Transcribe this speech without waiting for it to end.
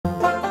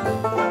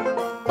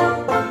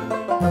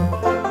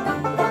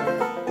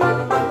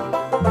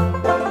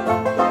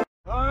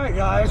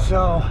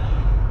So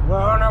we're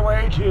on our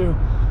way to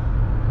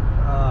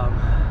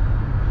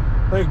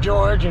Lake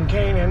George and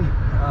Canaan.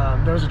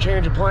 There was a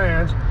change of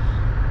plans.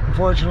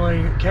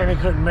 Unfortunately, Kenny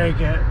couldn't make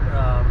it.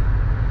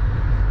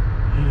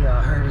 He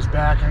hurt his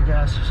back, I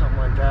guess, or something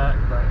like that.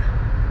 But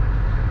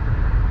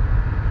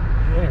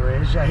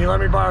anyways, yeah, he let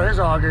me borrow his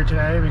auger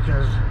today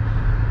because,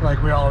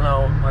 like we all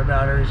know, my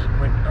batteries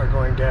are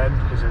going dead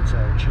because it's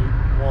a cheap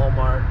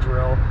Walmart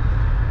drill.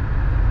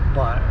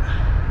 But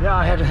yeah,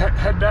 I had to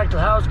head back to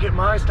the house, get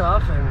my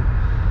stuff, and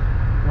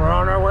we're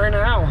on our way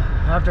now.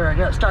 After I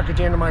got stuck at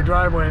the end of my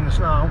driveway in the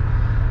snow.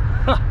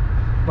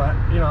 But,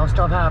 you know,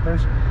 stuff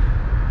happens.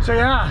 So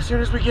yeah, as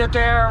soon as we get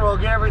there, we'll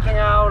get everything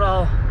out.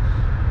 I'll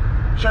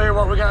show you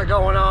what we got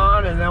going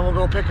on, and then we'll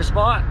go pick a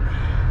spot.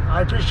 I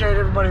appreciate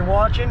everybody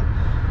watching.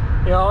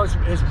 You know,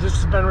 this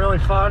has been really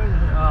fun.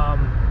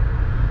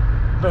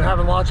 Been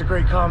having lots of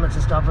great comments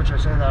and stuff, which I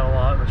say that a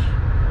lot, which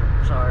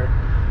I'm sorry.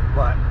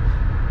 But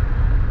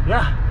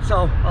yeah,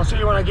 so I'll see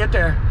you when I get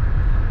there.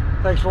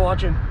 Thanks for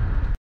watching.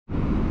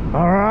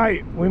 All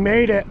right, we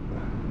made it.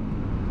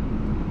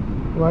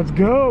 Let's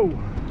go.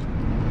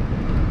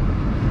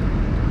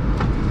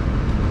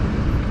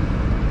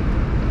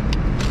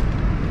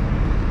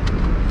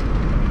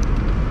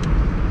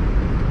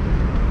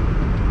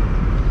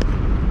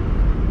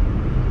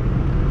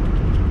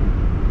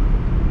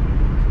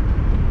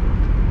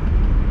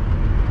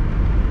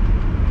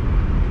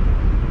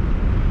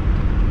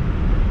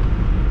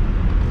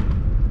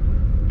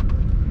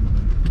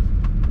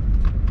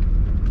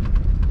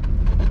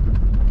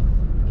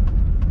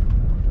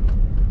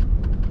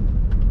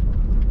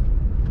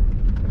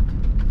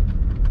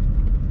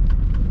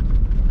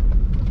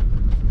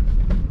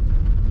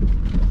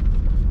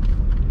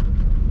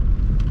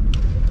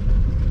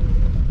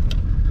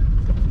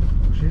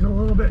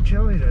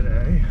 Chilly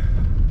today.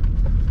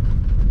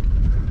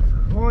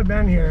 I've only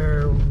been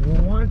here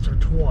once or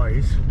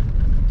twice,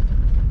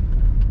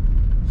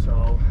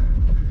 so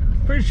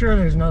pretty sure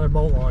there's another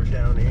boat launch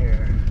down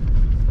here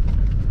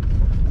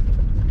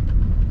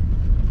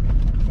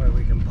where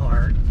we can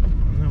park,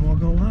 and then we'll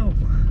go out,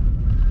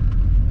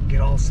 get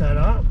all set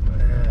up,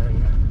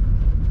 and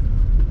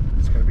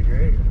it's gonna be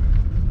great.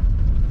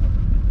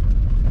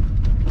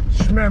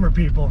 Just remember,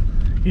 people,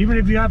 even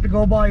if you have to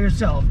go by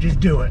yourself, just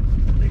do it,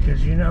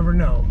 because you never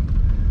know.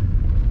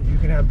 You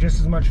can have just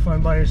as much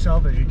fun by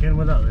yourself as you can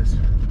with others.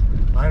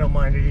 I don't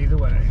mind it either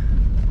way.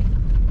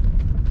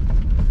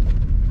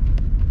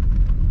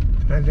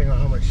 Depending on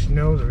how much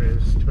snow there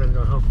is, depending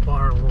on how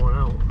far I'm going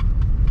out.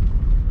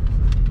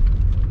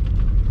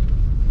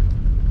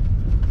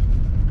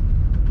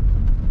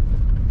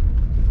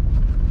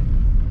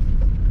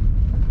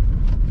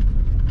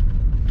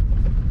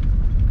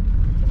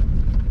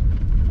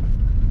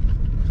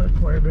 It's like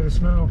quite a bit of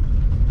snow.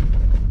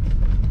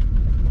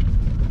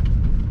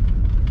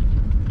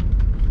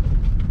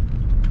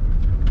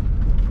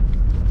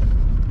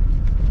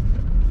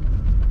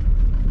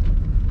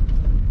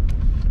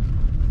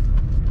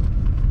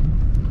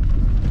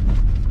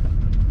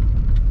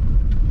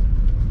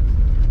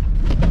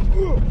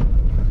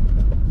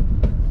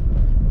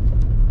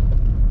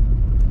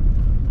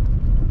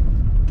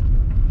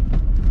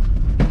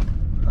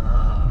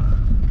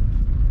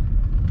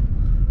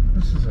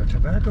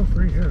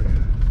 Tobacco-free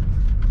area,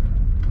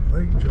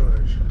 Lake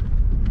George,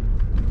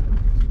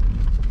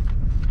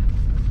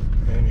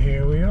 and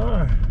here we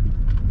are,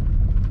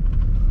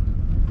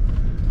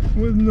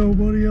 with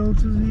nobody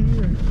else is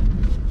here.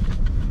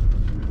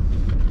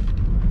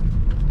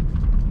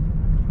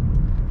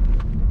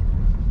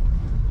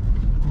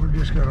 We're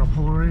just gonna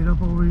pull right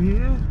up over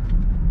here,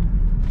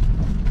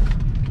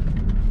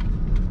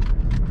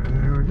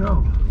 and there we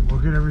go. We'll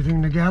get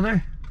everything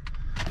together.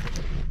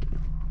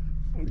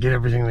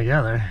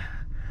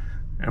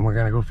 And we're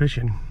gonna go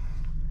fishing.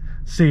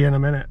 See you in a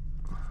minute.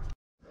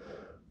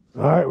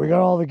 All right, we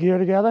got all the gear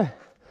together.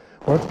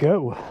 Let's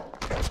go.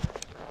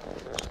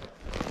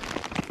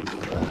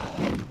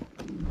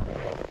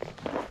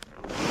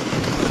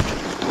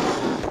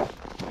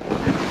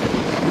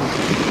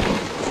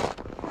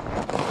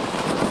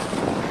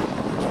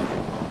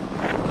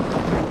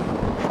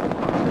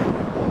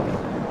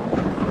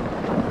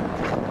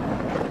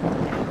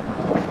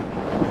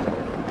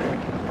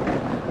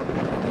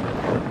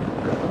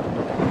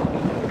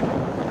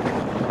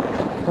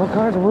 All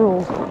kinds of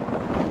rules.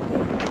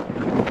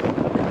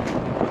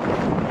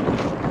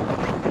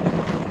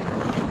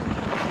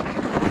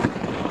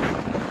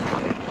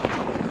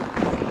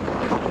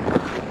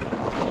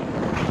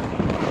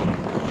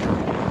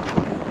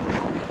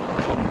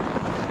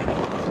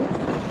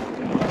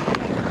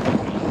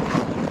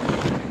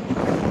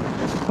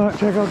 All right,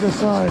 check out this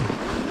side.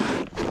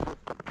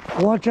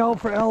 Watch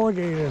out for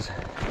alligators.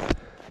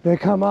 They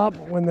come up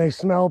when they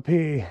smell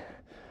pee.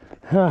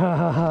 Ha ha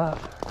ha ha.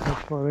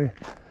 That's funny.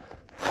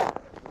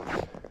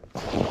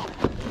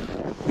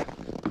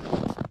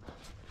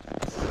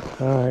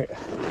 All right.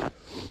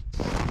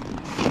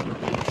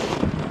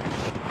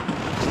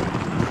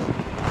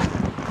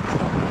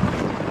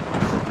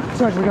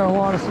 Looks like we got a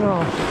lot of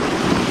snow.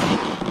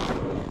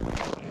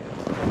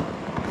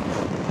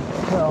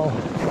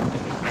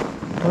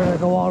 We're gonna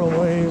go all the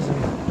ways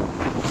and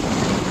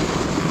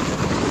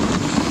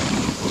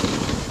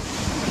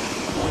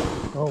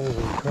holy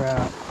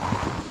crap.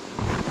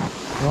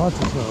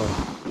 Lots of snow.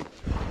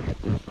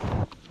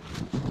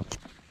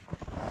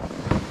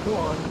 Come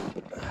on.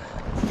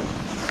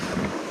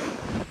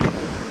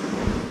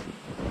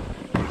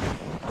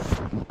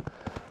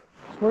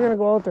 So we're gonna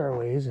go out there a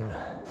ways and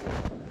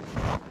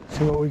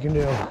see what we can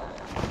do.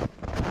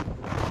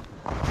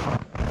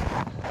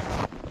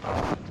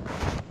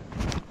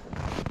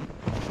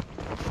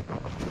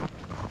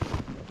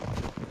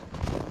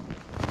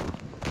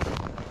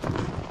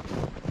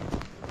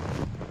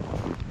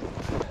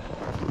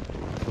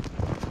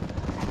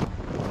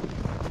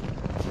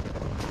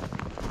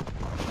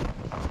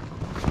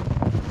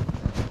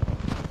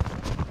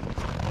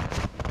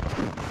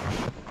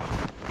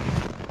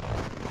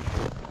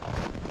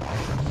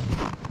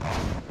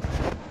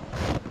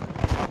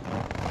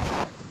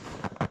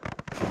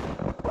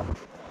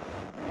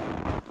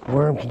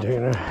 Worm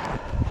container.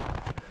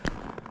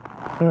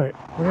 All right,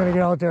 we're gonna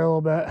get out there a little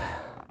bit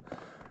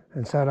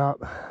and set up,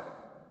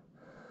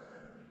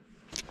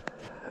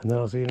 and then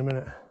I'll see you in a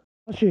minute.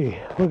 Gee,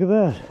 look at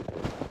that.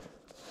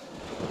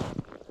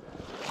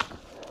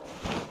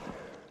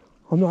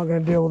 I'm not gonna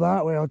deal with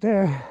that way out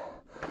there.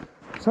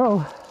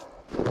 So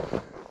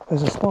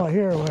there's a spot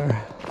here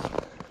where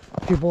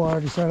people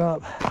already set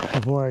up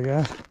before, I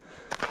guess.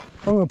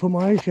 I'm gonna put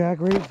my ice shack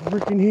right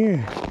freaking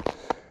here,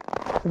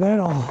 and then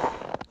I'll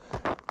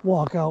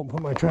walk out and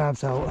put my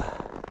traps out.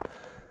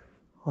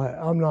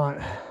 I'm not,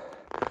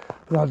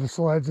 without the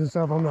sleds and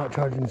stuff, I'm not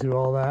trudging through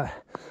all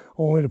that.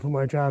 Only to put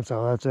my traps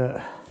out, that's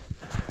it.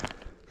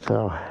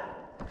 So,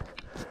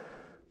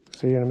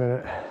 see you in a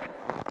minute.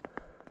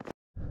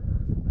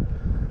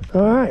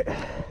 Alright,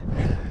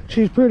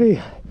 she's pretty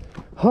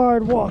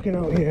hard walking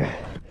out here.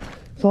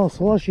 It's all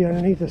slushy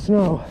underneath the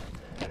snow.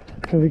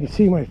 So we can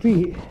see my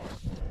feet.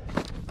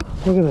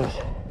 Look at this.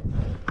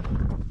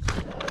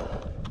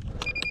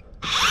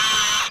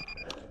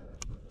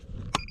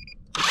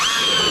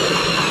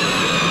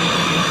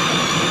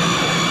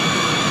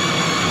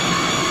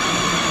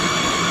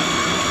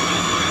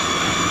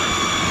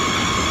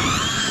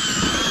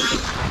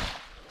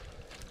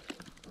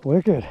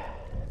 Wicked.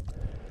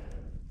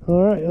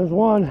 All right, there's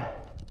one.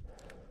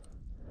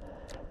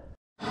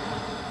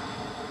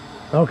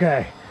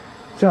 Okay,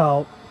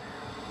 so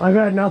I've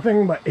had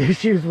nothing but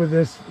issues with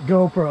this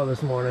GoPro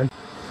this morning.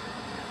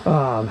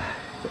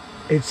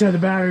 It said the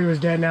battery was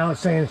dead. Now it's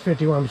saying it's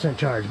 51%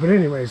 charged. But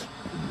anyways,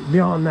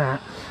 beyond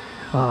that,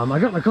 I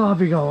got my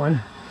coffee going.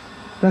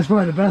 That's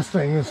probably the best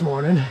thing this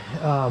morning.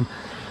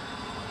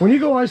 When you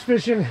go ice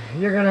fishing,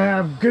 you're gonna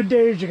have good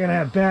days, you're gonna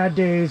have bad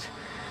days.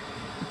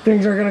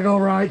 Things are gonna go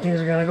right, things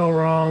are gonna go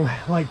wrong.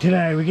 Like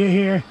today, we get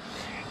here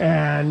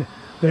and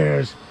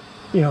there's,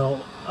 you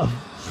know, a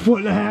foot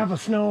and a half of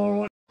snow or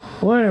what.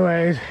 Well,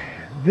 anyways,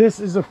 this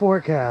is the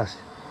forecast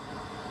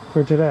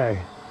for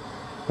today.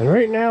 And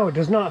right now it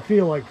does not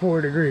feel like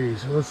 4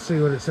 degrees. Let's see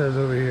what it says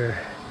over here.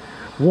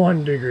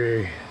 1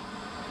 degree.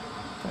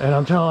 And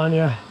I'm telling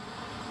you,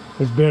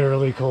 it's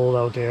bitterly cold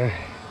out there.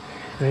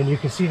 And you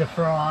can see the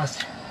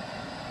frost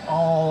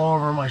all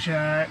over my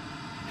shack.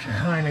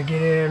 Trying to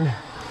get in.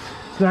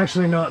 It's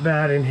actually not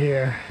bad in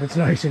here. It's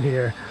nice in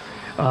here.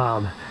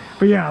 But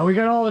yeah, we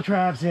got all the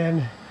traps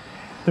in.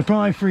 They're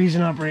probably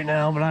freezing up right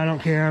now, but I don't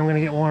care. I'm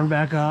gonna get warmed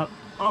back up.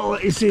 I'll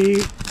let you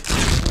see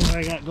what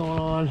I got going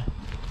on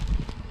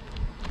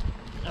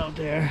out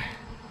there.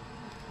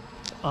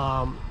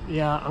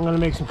 Yeah, I'm gonna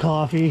make some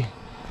coffee,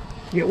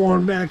 get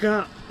warmed back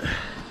up.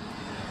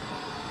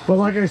 But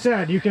like I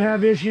said, you can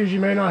have issues, you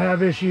may not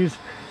have issues.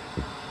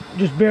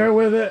 Just bear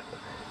with it.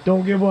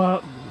 Don't give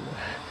up.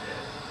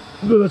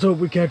 But let's hope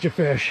we catch a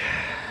fish.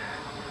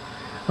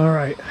 All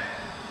right,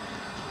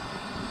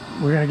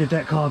 we're gonna get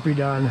that coffee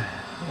done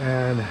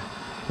and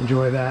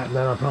enjoy that, and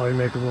then I'll probably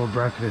make a little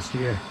breakfast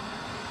here.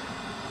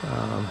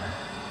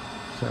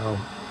 So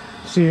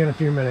see you in a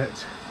few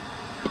minutes.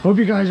 Hope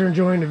you guys are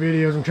enjoying the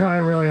videos. I'm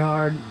trying really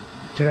hard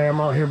today. I'm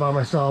out here by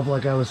myself,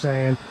 like I was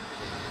saying,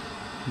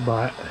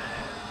 but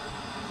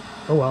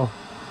oh well,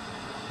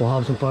 we'll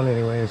have some fun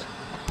anyways.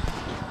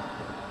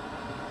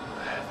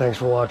 Thanks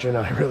for watching.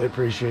 I really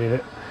appreciate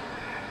it.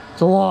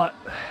 It's a lot.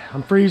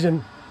 I'm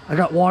freezing. I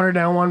got water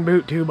down one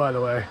boot too, by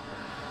the way.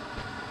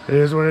 It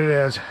is what it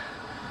is.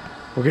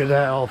 We'll get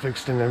that all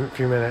fixed in a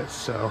few minutes,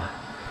 so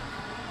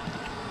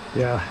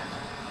yeah.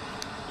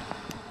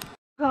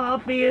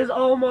 Coffee is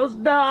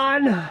almost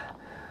done.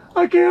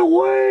 I can't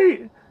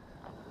wait.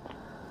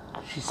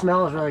 She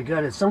smells really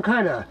good. It's some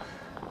kind of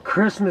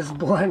Christmas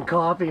blend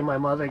coffee my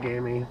mother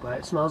gave me, but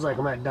it smells like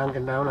I'm at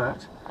Dunkin'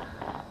 Donuts.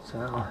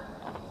 So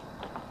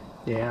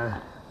yeah,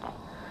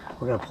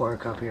 we're gonna pour a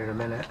cup here in a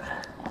minute.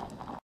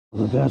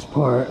 The best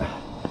part,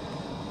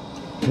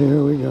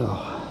 here we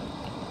go.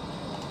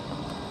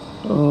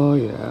 Oh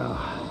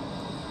yeah.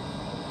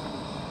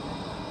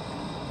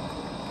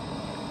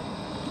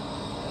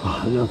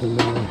 Oh, nothing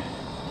better.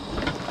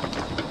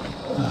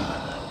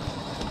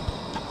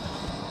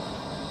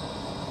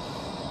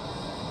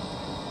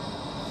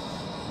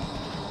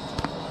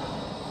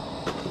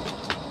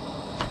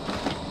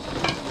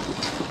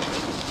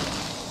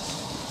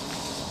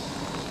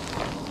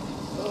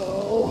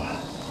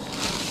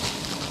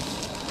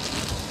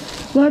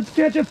 Let's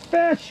catch a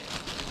fish!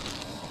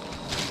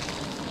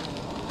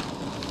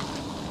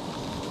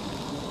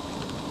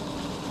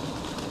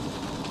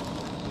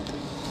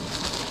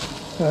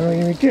 I don't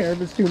even care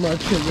if it's too much,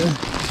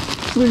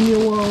 because leave me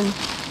alone.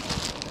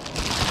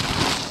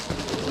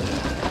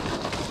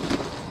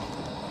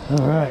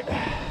 Alright.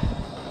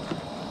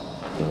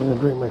 I'm gonna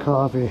drink my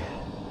coffee.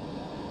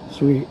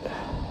 Sweet.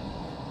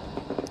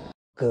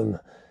 Welcome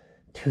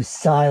to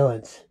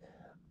Silence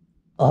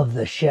of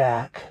the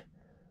Shack.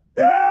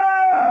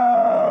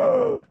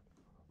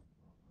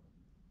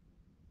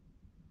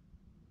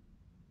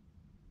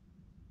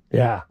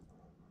 Yeah,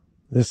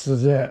 this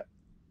is it.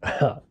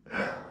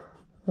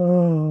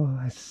 Oh,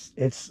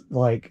 it's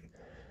like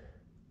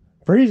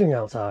freezing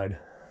outside.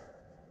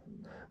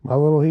 My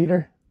little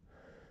heater,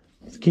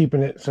 it's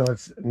keeping it so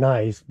it's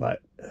nice,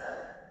 but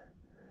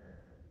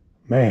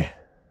man,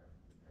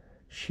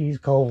 she's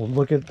cold.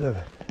 Look at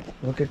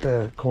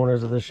the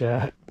corners of the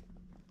shack.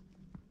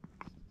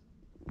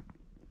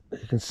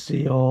 You can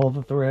see all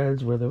the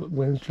threads where the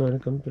wind's trying to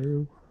come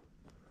through.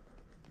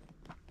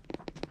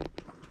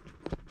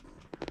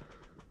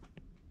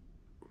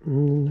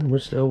 We're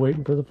still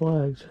waiting for the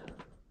flags.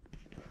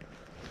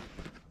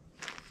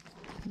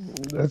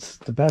 That's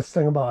the best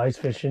thing about ice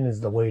fishing,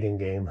 is the waiting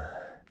game.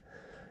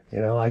 You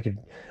know, I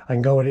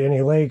can go to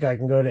any lake, I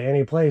can go to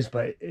any place,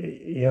 but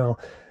you know,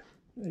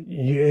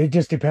 it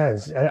just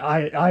depends.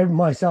 I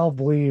myself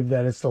believe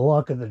that it's the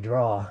luck of the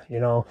draw.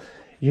 You know,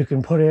 you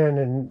can put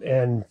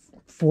in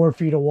 4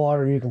 feet of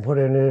water, you can put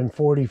it in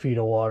 40 feet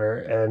of water,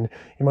 and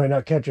you might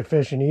not catch a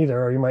fish in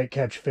either, or you might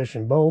catch fish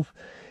in both.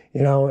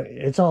 You know,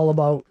 it's all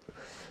about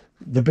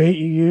the bait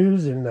you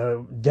use and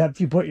the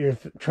depth you put your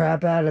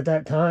trap at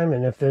that time,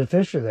 and if the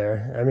fish are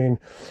there. I mean,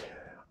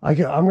 I'm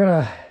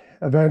gonna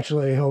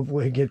eventually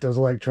hopefully get those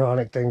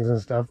electronic things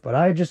and stuff, but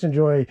I just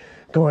enjoy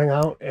going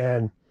out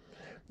and,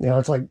 you know,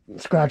 it's like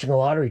scratching a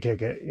lottery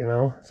ticket. You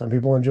know, some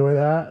people enjoy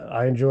that.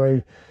 I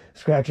enjoy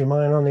scratching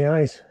mine on the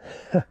ice.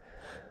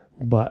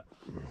 But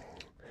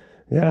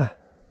yeah,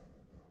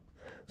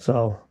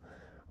 so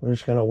we're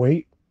just gonna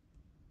wait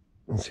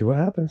and see what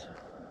happens.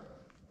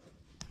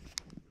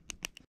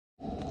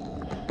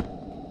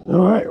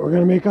 All right, we're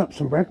gonna make up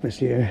some breakfast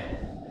here.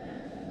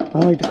 I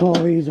like to call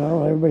these, I don't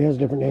know, everybody has a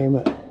different name,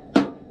 but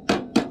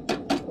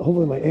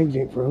hopefully my eggs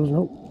ain't frozen.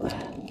 Nope.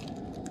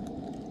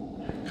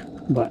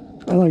 But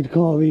I like to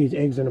call these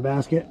eggs in a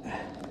basket.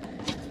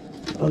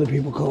 Other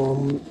people call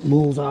them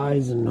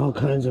bullseyes and all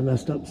kinds of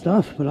messed up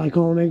stuff, but I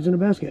call them eggs in a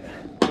basket.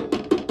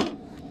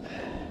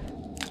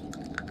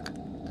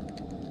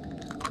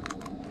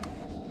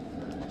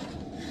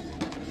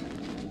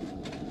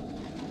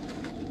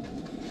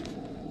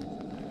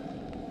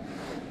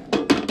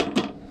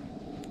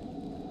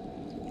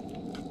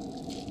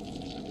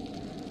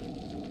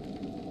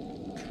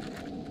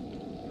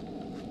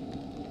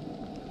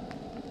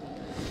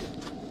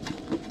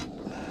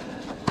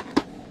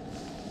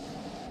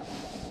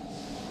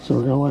 So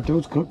we're going to let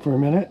those cook for a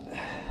minute,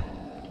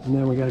 and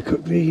then we got to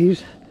cook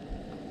these.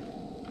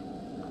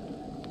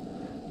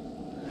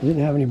 I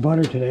didn't have any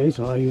butter today,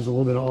 so I used a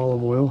little bit of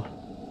olive oil.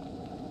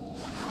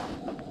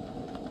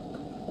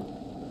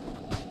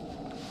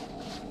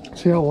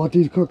 So yeah, we'll let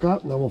these cook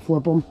up, and then we'll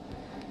flip them,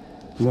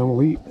 and then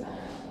we'll eat.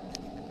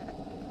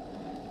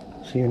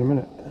 See you in a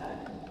minute.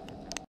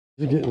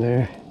 They're getting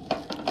there.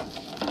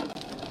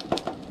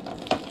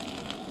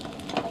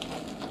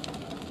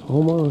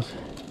 Almost.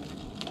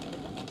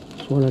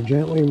 Want to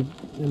gently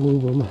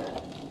move them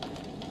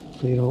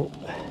so you don't.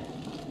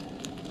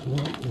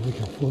 Well, we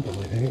can flip them,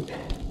 I think.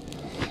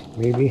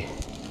 Maybe.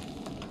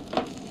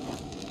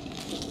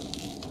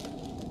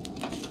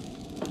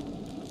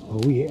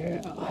 Oh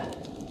yeah.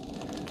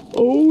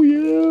 Oh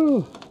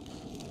yeah.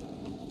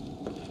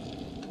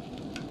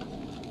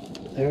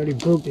 I already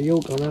broke the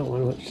yolk on that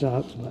one, which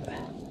sucks, but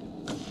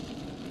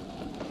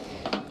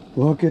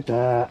look at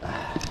that.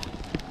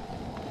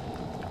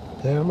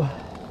 Them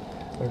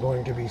are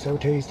going to be so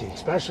tasty,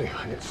 especially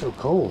when it's so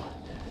cold.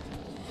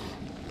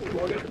 We're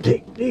going to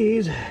take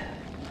these.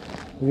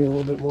 We need a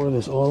little bit more of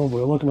this olive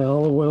oil. Look at my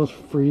olive oil's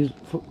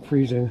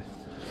freezing.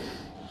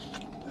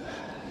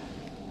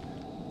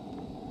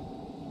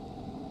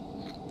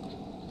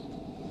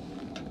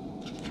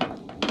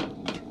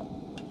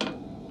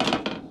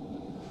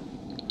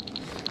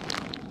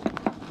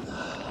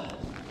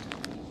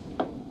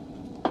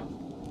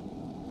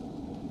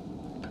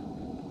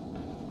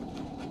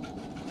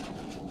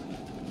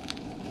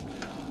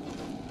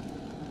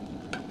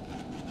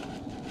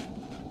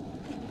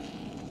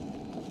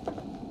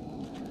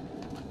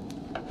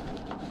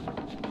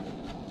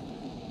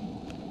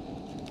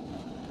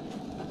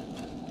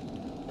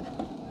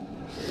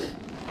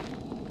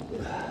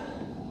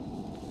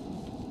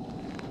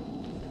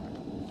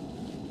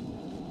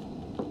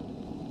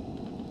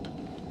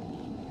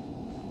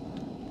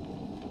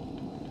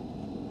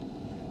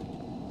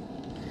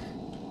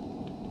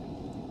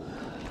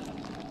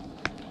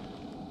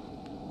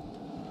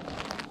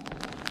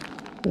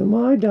 And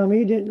my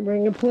dummy didn't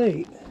bring a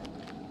plate.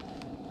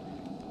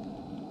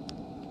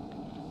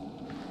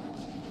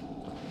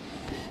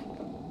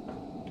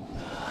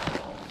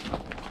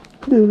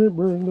 Didn't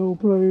bring no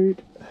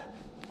plate.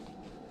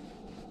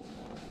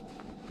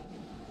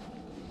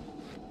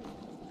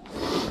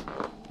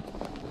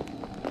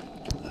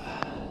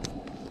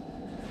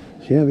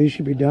 So yeah, these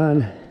should be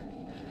done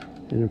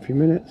in a few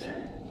minutes,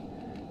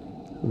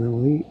 and then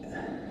we'll eat.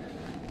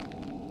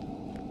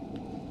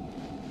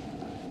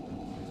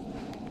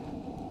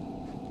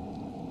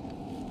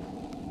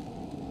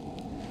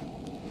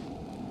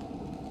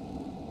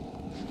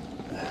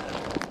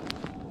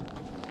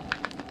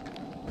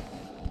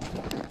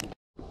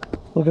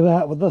 Look at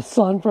that, with the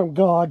sun from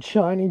God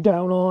shining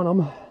down on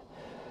them.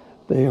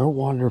 They are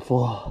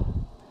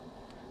wonderful.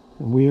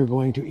 And we are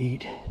going to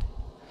eat.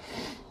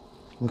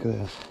 Look at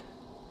this.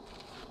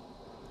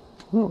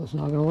 Oh, it's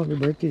not going to let me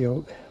break the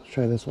yolk. Let's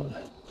try this one.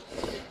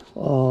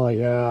 Oh,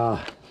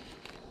 yeah.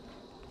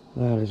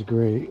 That is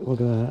great.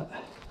 Look at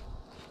that.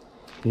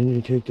 Then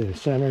you take the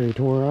center you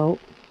tore out,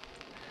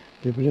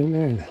 dip it in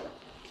there.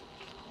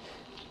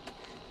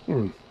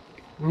 I'm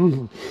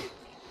going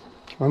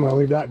to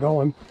leave that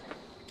going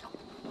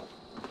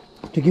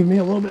to give me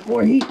a little bit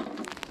more heat.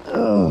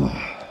 All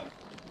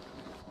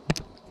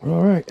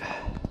right.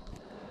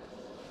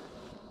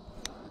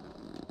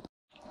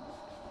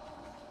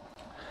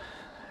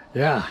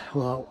 Yeah,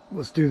 well,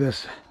 let's do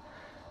this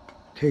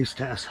taste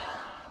test.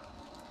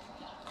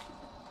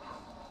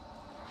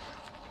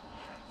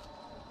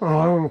 Oh,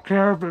 I don't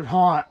care if it's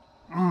hot.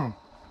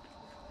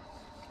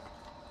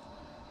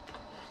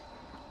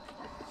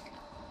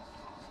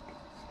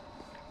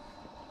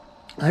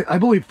 I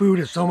believe food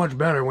is so much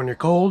better when you're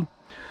cold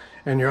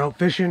and you're out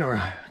fishing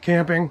or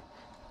camping,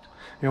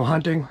 you know,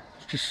 hunting.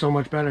 It's just so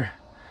much better.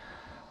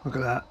 Look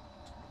at that.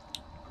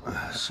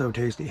 So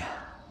tasty.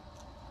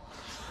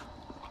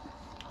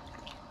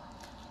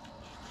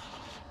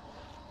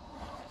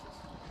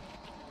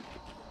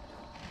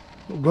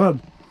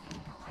 Good.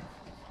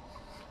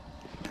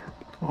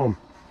 A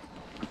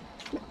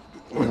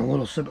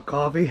little sip of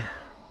coffee.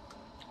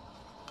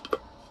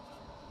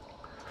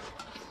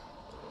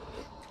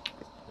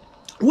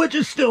 Which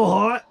is still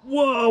hot.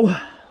 Whoa.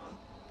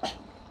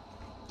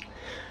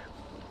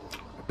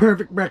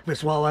 Perfect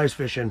breakfast while ice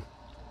fishing.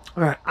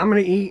 All right, I'm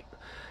gonna eat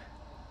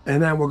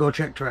and then we'll go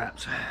check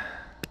traps.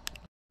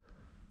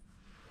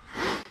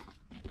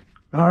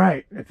 All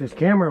right, if this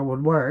camera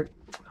would work,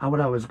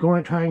 what I was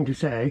trying to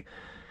say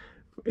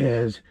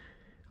is,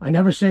 I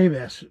never say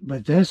this,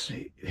 but this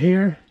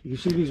here, you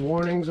see these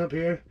warnings up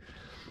here?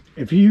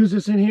 If you use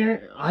this in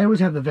here, I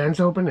always have the vents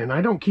open and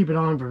I don't keep it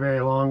on for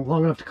very long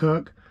enough to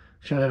cook,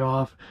 shut it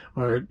off,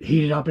 or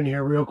heat it up in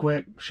here real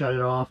quick, shut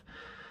it off.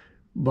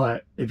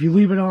 But if you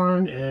leave it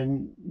on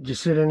and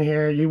just sit in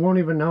here, you won't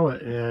even know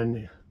it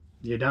and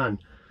you're done.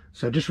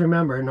 So just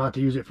remember not to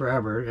use it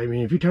forever. I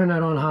mean, if you turn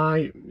that on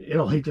high,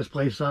 it'll heat this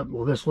place up.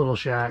 Well, this little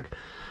shack,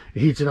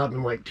 it heats it up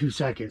in like 2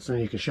 seconds, then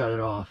you can shut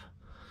it off.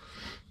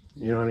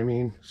 You know what I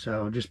mean?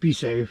 So just be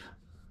safe.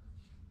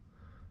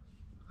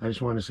 I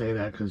just want to say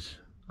that because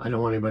I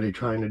don't want anybody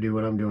trying to do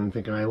what I'm doing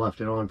thinking I left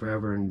it on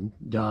forever and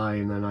die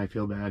and then I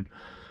feel bad.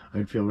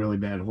 I'd feel really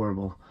bad,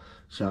 horrible.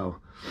 So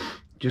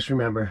just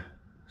remember,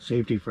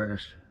 safety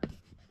first.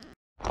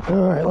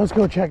 All right, let's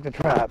go check the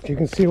traps. You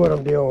can see what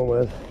I'm dealing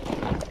with.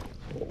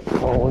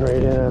 Falling right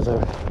in as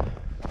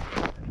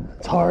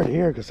it's hard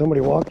here because somebody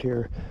walked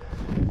here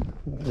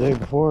the day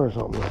before or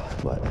something,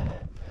 but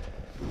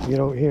get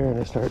over here and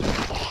it starts.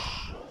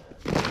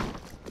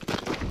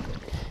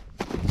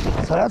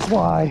 So that's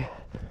why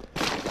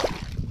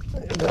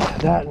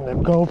that and the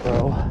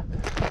GoPro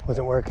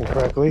wasn't working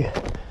correctly.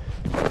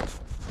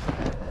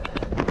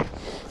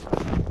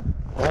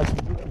 That's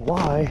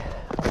why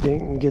I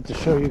didn't get to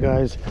show you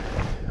guys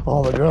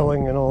all the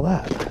drilling and all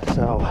that.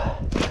 So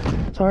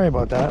sorry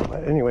about that,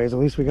 but anyways, at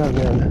least we got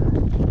them in.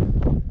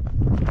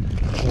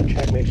 I'm gonna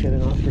check, make sure they're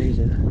not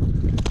freezing.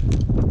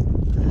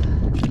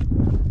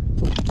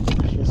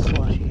 It's just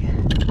slushy.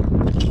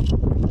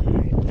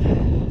 Alright.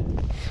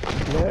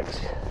 Next.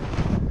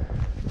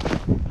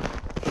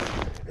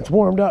 It's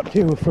warmed up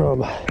too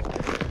from,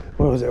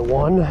 what was it,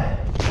 1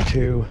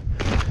 to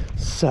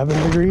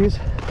 7 degrees.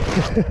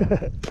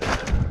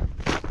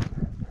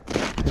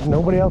 There's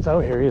nobody else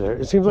out here either.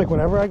 It seems like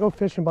whenever I go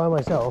fishing by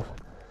myself,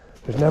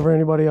 there's never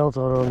anybody else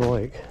out on the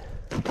lake.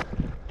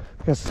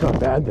 I guess it's not a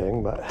bad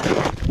thing, but...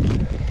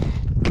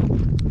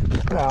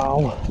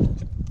 Ow.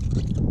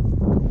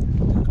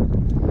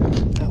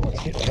 That one's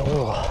getting a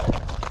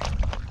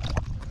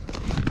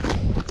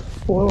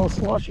little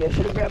slushy. I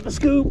should have grabbed the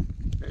scoop.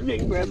 I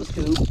didn't grab the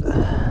scoop.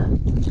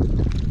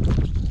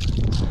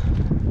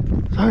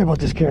 Sorry about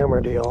this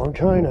camera deal. I'm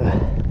trying to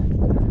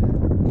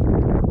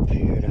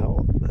figure it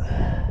out.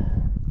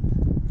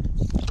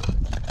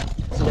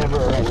 It's never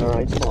in the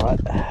right spot.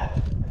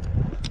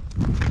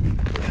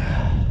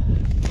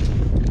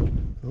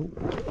 Oh,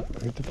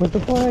 I have to put the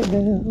flag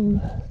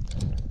down.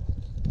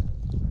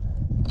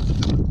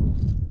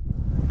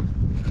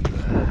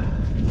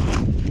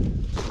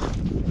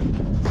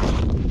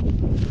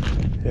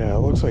 Yeah, it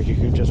looks like you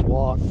could just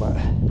walk, but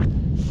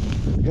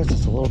I guess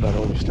it's a little better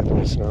when you step in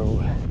the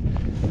snow.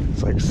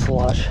 It's like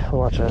slush.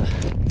 Watch this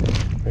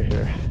right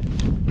here.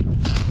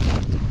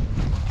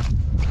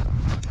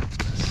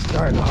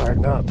 starting to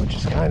harden up, which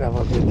is kind of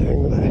a good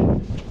thing.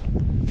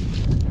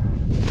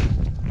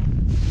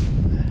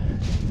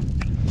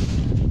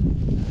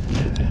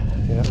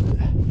 Yeah,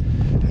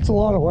 it's a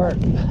lot of work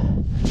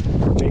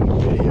making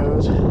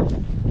videos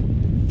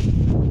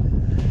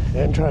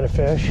and trying to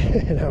fish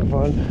and have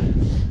fun.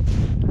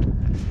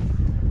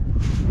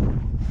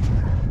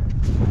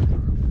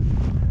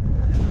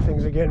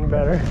 Things are getting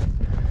better.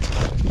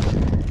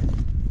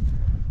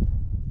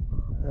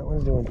 That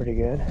one's doing pretty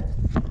good.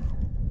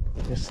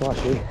 Just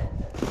slushy.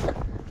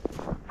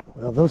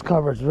 Well, those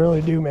covers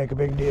really do make a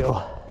big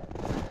deal.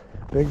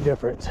 Big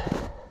difference.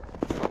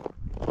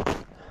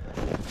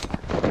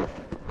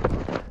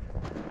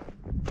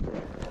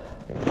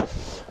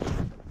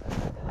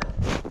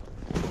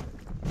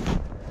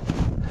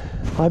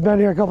 I've been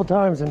here a couple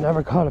times and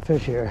never caught a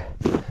fish here.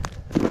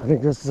 I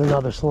think this is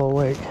another slow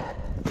lake,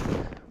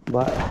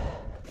 but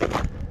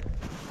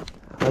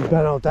I've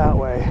been out that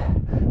way,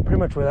 pretty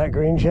much where that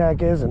green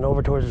shack is, and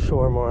over towards the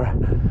shore more.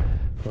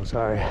 Oh,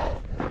 sorry.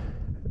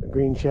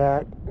 Green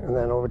shack, and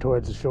then over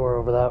towards the shore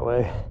over that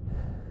way.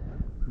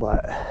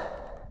 But,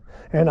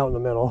 and out in the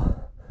middle.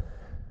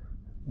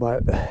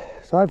 But,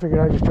 so I figured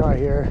I'd just try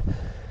here,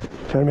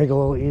 try to make it a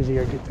little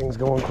easier, get things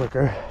going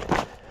quicker.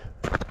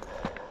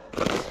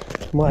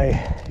 Well,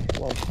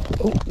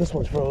 oh, this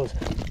one's froze.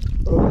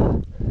 Oh,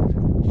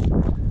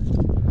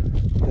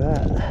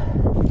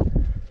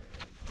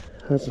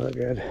 that's not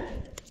good.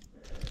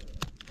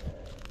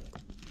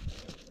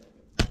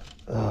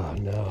 Oh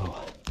no.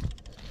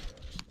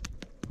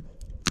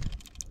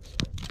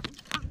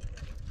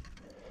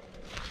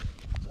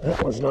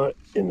 That one's not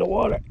in the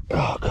water.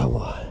 Oh, come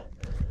on.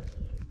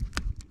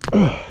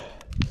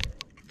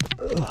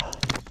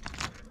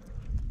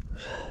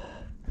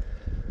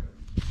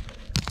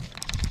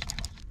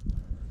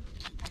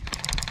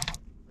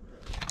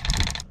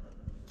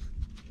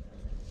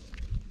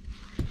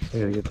 I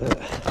gotta get that.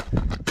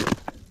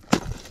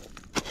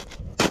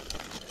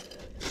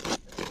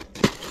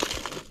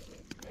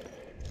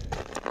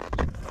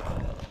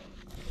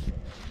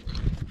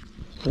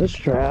 This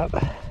trap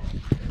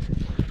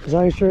is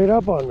ice straight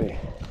up on me.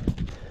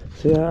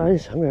 See that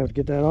ice? I'm gonna have to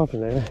get that off in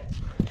there.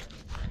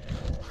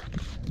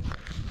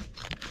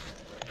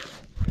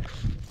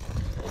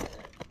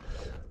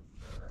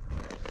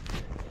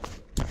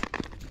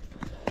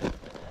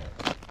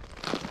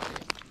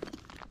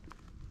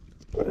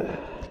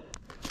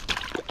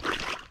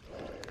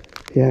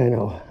 Yeah, I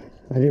know.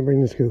 I didn't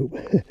bring the scoop.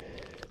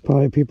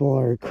 Probably people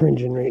are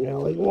cringing right now,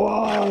 like,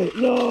 why?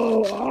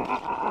 No!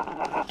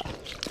 Ah!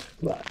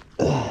 But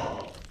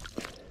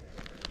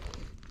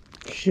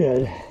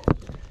should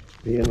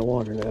be in the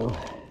water now.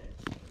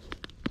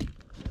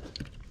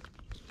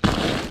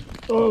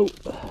 Oh!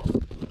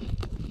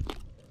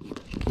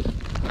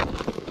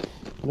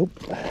 Nope.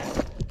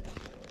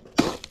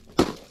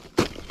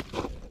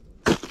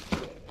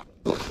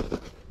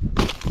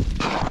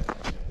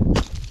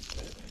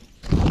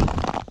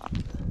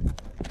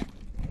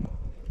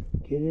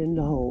 Get in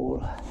the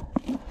hole.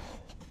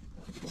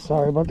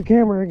 Sorry about the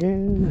camera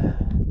again.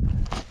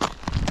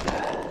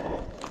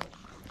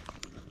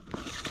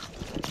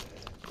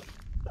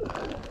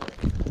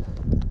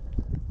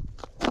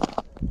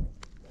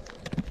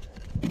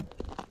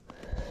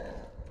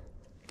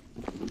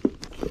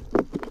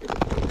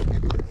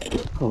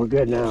 Oh, we're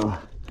good now.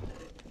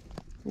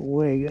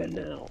 Way good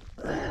now.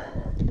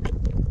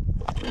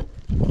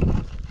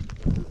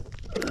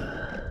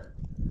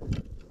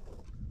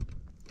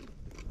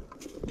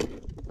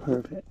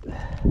 Perfect.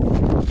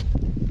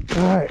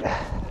 All right.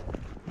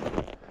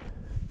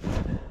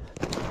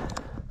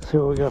 See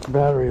what we got for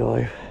battery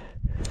life.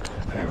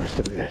 All right, we're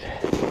still good.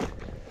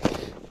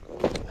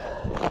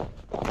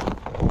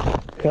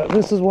 Yeah,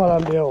 this is what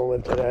I'm dealing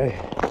with today.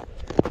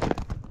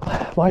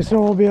 My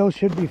snowmobile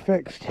should be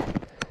fixed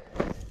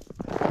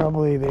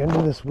probably the end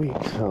of this week,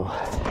 so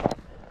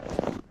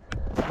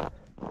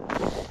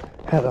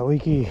had a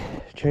leaky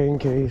chain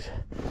case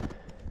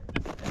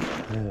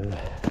and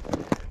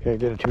gotta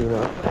get a tune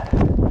up.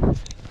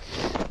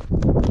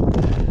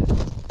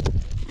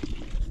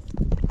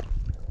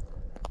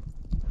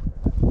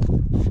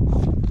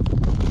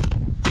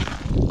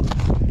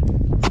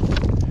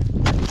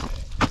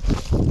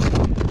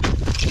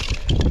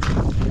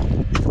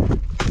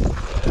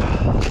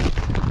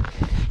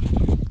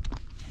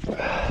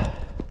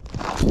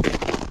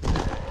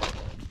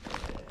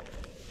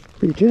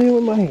 Reaching in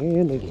with my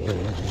hand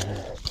again,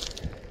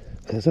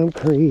 'cause I'm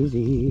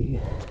crazy.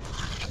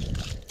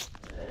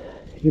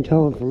 You can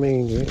tell I'm from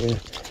Maine, yeah.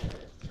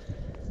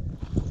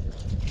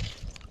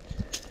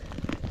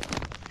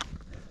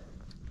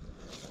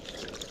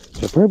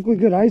 It's a perfectly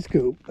good ice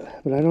scoop,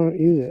 but I don't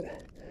use it.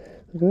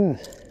 Look at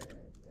this.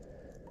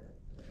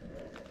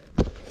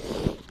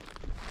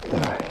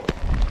 Alright.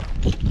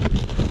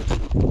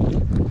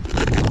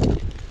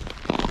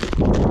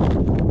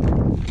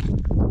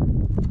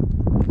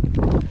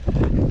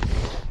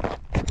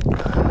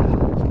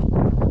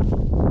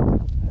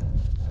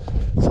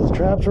 So the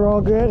traps are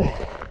all good.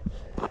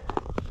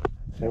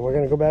 And we're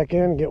gonna go back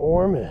in and get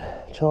warm and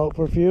chill out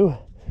for a few.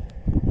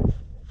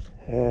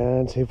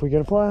 and see if we get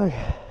a flag.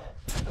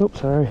 Oops,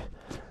 sorry.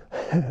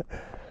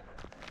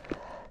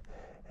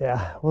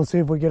 Yeah, we'll see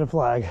if we get a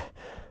flag.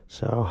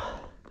 So,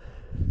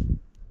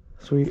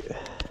 sweet.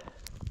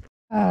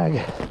 Flag,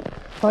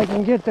 if I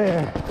can get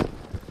there.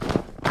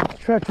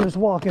 Treacherous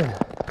walking.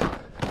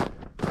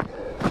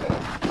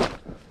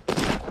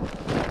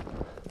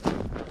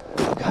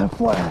 Got a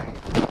flag.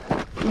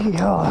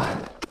 Yeah.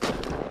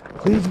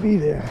 Please be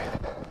there.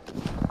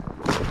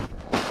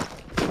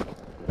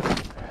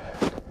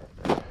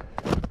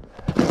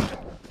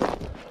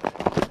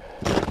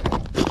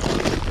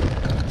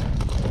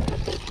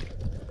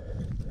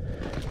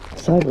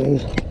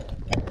 Sideways.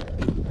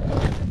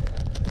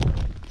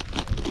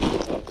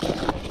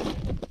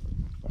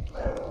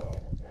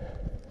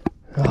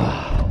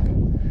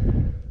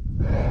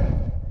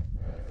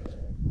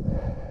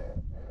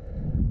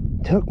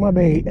 Took my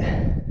bait.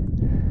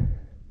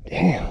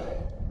 Damn.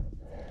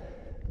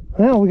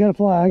 Well, we got a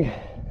flag.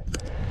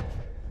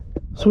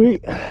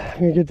 Sweet. I'm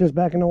gonna get this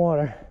back in the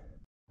water.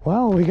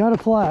 Well, we got a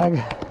flag.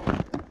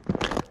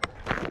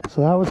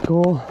 So that was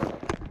cool.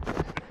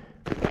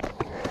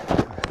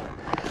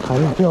 I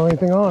didn't feel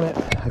anything on it.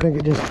 I think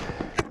it just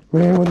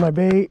ran with my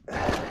bait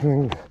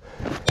and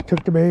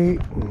took the bait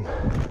and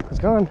it's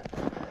gone.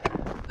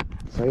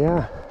 So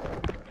yeah.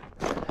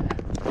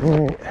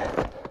 Alright.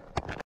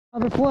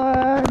 Another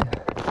flag.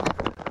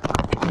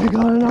 We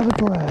got another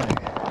flag.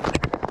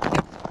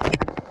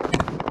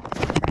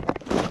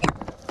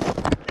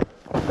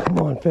 Come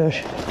on,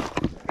 fish.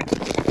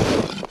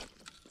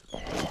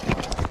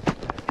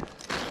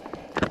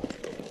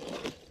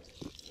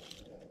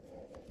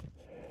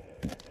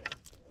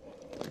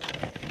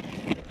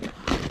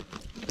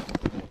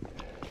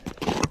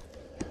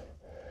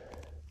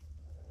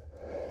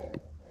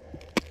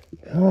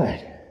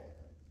 Good.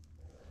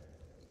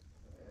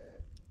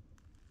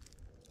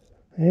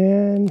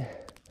 And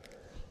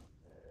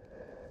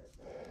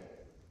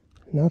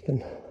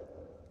nothing.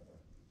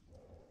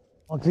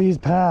 Walk these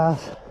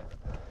paths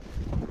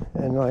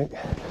and like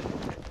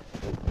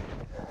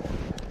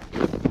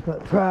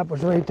that trap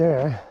was right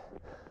there.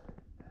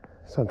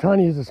 So I'm trying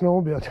to use the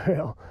snowmobile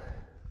trail.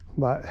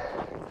 But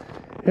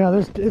yeah,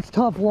 it's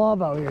tough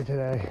love out here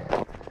today.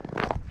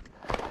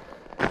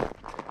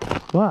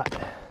 But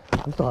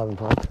I'm still having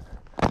fun.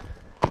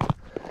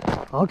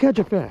 I'll catch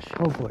a fish,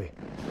 hopefully.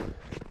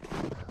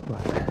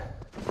 But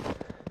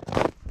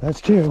that's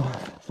 2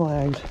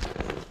 flags,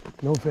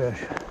 no fish.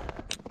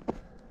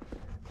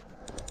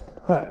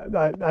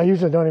 I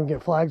usually don't even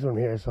get flags when I'm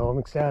here, so I'm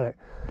ecstatic.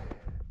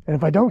 And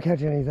if I don't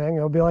catch anything,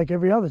 it'll be like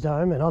every other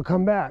time, and I'll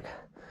come back.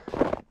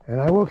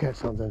 And I will catch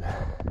something.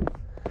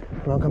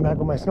 And I'll come back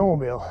with my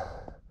snowmobile.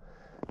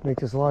 Make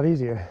this a lot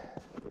easier.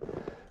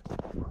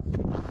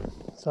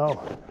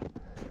 So,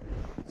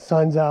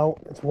 sun's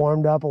out, it's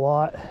warmed up a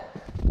lot.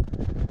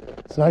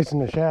 It's nice in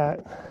the shack.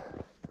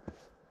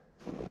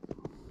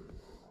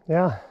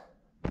 Yeah.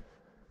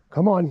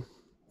 Come on,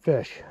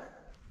 fish.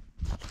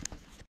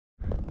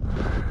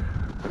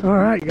 All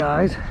right,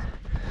 guys.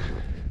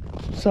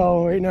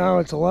 So right now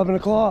it's 11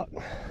 o'clock.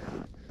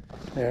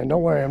 And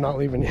don't worry, I'm not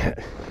leaving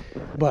yet.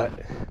 But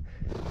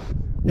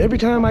every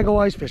time I go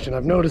ice fishing,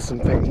 I've noticed some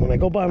things. When I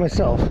go by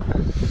myself,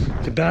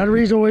 the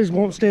batteries always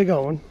won't stay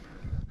going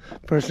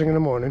first thing in the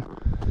morning.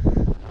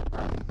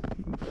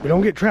 We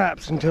don't get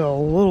traps until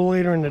a little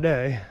later in the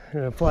day,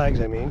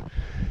 flags I mean,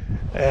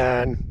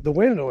 and the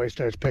wind always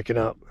starts picking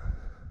up.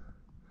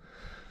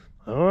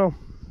 I don't know,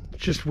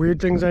 it's just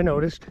weird things I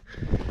noticed.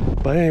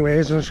 But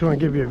anyways, I'm just going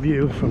to give you a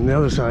view from the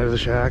other side of the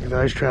shack. The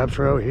ice traps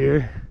are out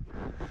here.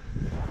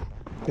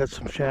 Got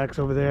some shacks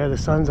over there. The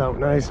sun's out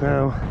nice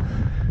now.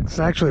 It's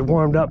actually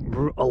warmed up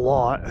a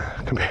lot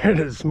compared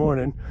to this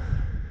morning.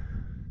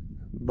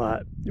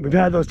 But we've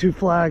had those 2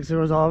 flags. There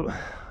was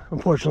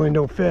unfortunately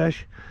no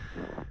fish.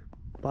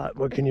 But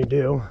what can you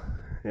do?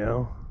 You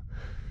know,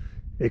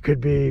 it could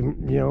be, you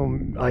know,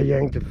 I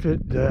yanked the fish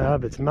out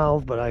of its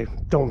mouth, but I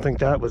don't think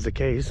that was the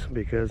case,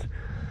 because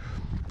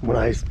when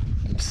I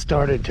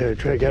started to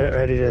get it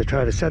ready to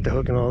try to set the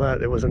hook and all that,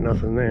 there wasn't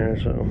nothing there.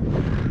 So,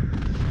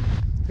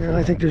 you know,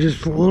 I think they're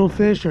just little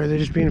fish, or they're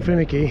just being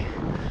finicky.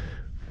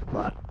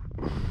 But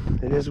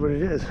it is what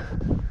it is.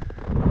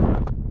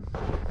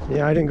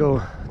 Yeah, I didn't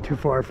go too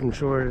far from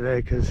shore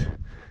today because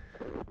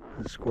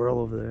there's a squirrel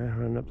over there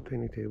running up the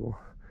picnic table.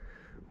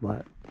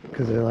 But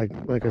because they're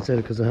like I said,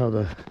 because of how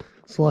the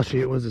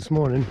slushy it was this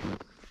morning,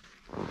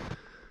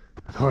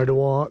 it's hard to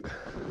walk.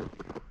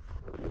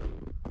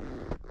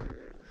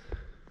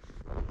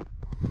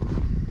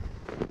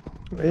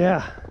 But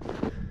yeah,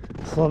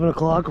 it's 11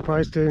 o'clock. We'll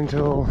probably stay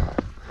until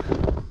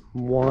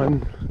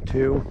 1,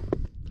 2.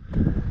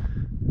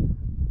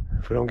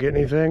 If we don't get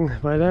anything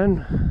by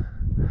then,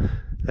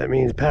 that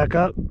means pack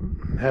up,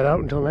 head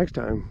out until next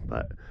time.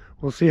 But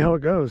we'll see how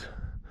it goes.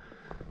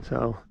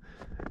 So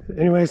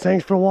anyways,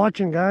 thanks for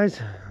watching,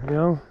 guys. You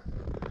know,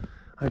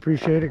 I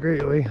appreciate it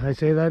greatly. I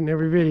say that in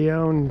every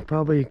video and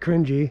probably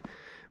cringy,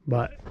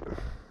 but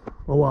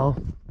oh well,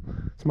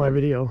 it's my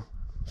video,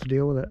 so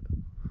deal with it.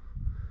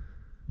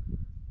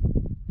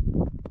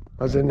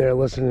 I was in there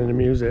listening to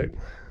music,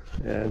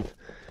 and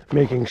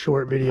making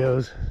short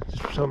videos,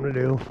 just something to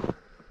do.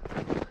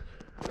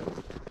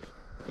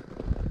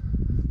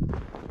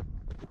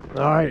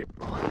 All right,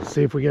 let's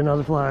see if we get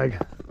another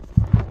flag.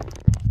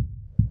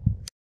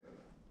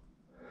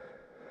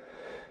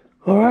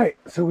 All right,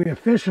 so we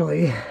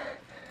officially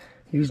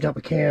used up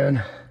a can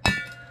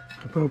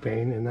of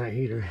propane in that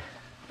heater.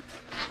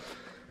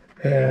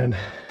 And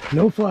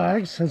no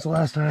flags since the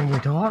last time we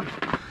talked.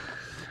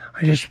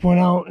 I just went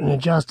out and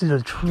adjusted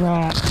a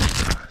track,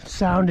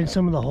 sounded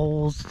some of the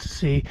holes to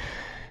see.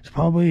 It's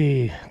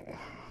probably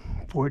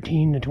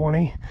 14 to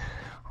 20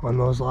 on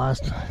those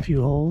last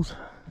few holes.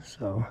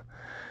 So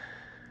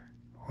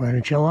we're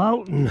gonna chill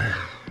out and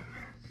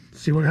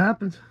see what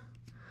happens.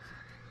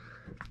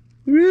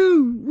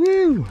 Woo,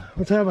 woo!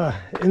 Let's have a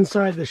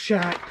inside the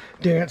shack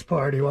dance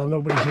party while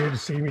nobody's here to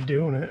see me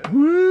doing it.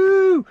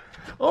 Woo!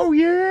 Oh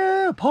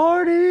yeah,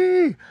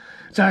 party!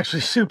 It's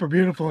actually super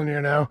beautiful in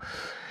here now.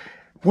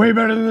 Way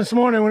better than this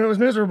morning when it was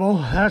miserable,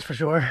 that's for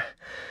sure.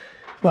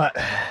 But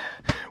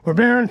we're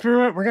bearing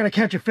through it. We're gonna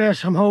catch a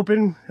fish, I'm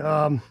hoping.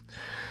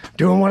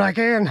 Doing what I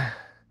can.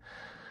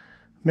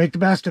 Make the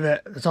best of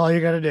it. That's all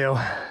you gotta do.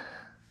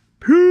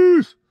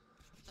 Peace!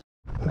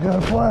 We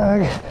got a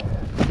flag.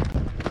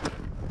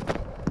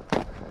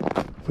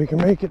 If we can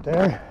make it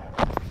there.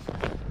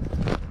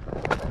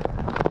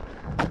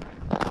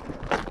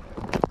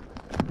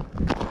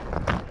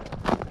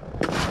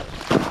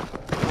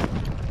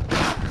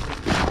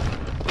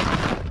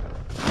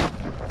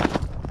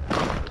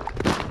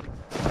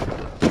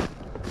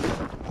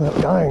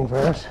 Without dying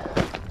first.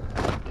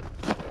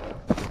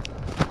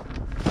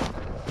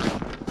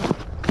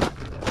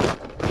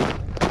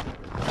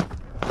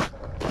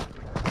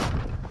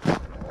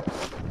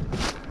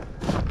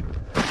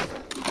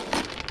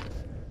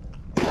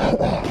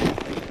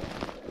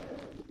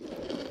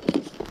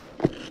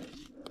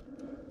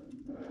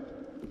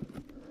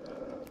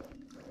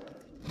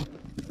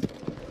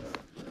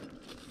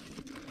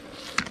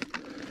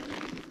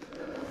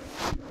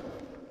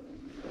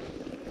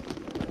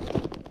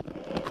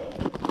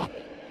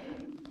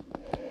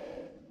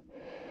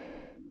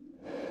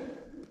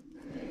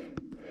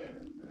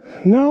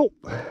 Nope,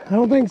 I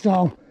don't think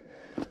so.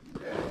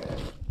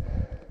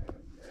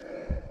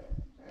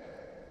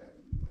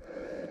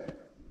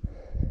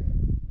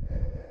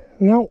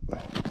 Nope.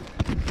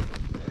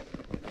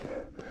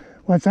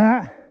 What's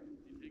that?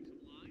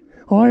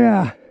 Oh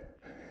yeah,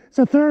 it's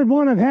the third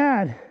one I've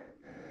had.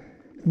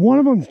 One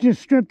of them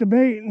just stripped the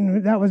bait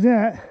and that was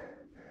it.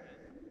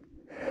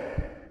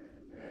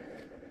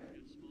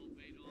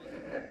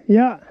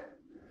 Yeah.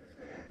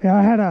 Yeah,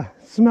 I had a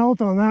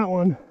smelt on that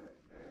one.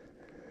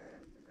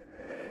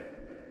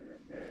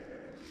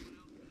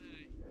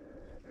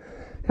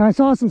 I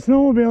saw some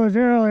snowmobilers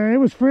earlier. It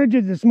was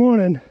frigid this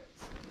morning.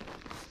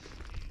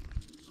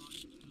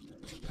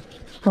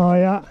 Oh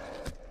yeah.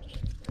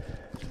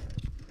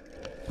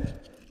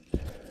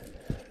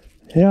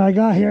 Yeah, I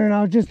got here and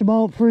I was just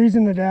about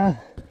freezing to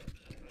death.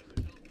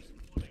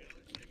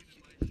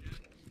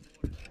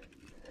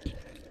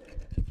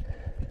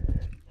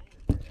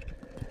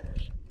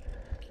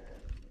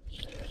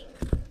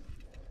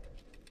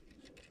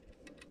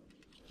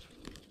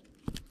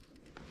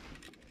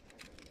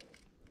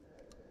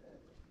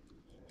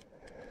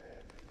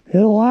 Yeah,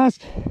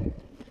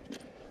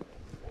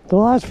 the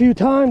last few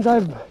times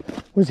I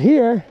was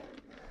here,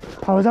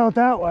 I was out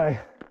that way.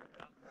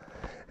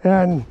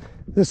 And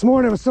this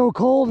morning it was so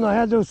cold and I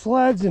had those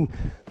sleds and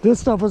this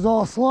stuff was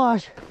all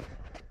slush.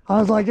 I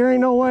was like, there ain't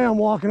no way I'm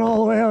walking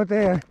all the way out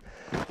there.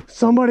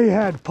 Somebody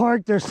had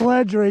parked their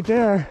sledge right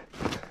there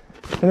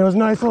and it was a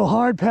nice little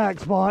hard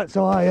pack spot,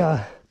 so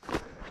I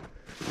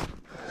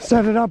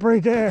set it up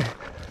right there.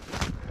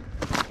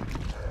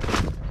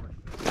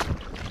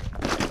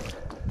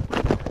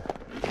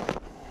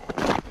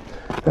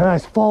 And I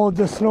followed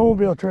this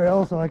snowmobile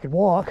trail so I could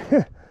walk.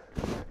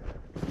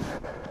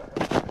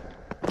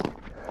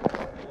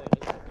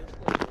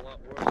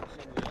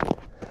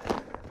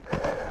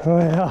 Oh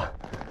yeah.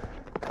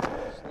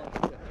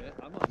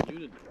 I'm not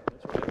unit.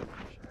 That's where I go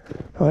fishing.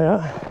 Oh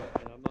yeah.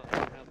 And I'm not. I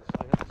have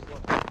the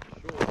slush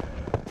for sure.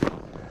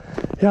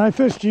 Yeah, I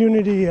fished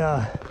Unity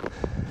at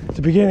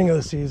the beginning of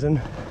the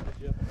season.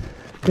 Yep.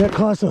 Yeah,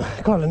 caught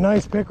a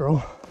nice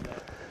pickerel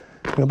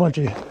and a bunch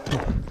of God,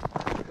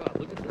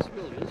 look at this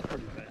really is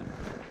pretty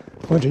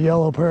bad.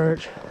 Yellow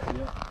perch. Yeah.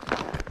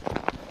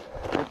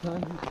 What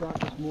time did you start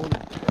this morning?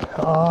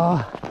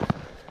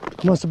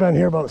 Must have been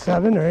here about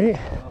 7 or 8.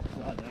 Oh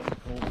God, that was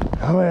cold.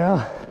 Oh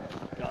yeah.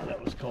 God,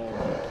 that was cold.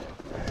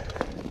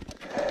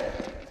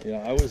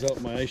 Yeah, I was out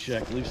in my ice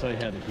shack. At least I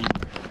had a heat.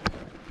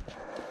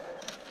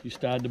 You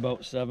started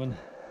about 7.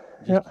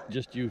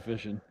 Just you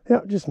fishing.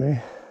 Yep, just me.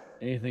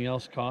 Anything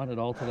else caught at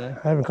all today?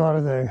 I haven't caught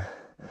a thing.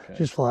 Okay.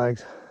 Just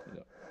flags.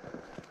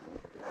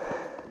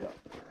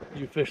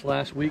 You fished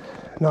last week?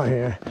 Not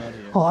here. Not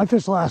here. Oh, I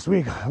fished last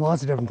week.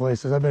 Lots of different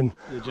places. Did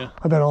you?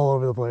 I've been all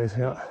over the place.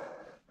 Yeah.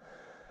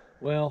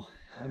 Well,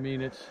 I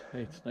mean, it's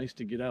nice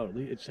to get out.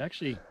 It's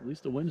actually, at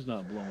least the wind's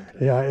not blowing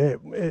today. Yeah,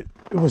 it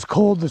was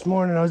cold this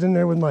morning. I was in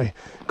there with my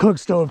cook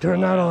stove,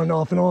 turned that on,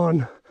 off and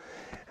on.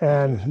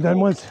 And then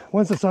once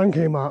the sun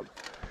came up,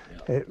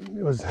 it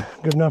was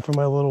good enough for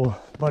my little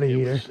buddy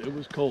heater. It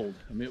was cold.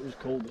 I mean, it was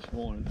cold this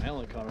morning. I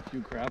only caught a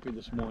few crappie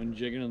this morning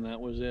jigging, and that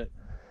was it.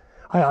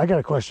 I got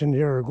a question.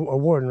 You're a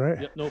warden,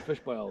 right? Yep, no, fish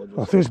biologist.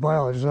 Oh, fish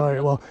biologist. All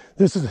right. Well,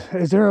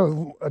 is there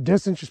a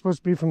distance you're supposed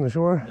to be from the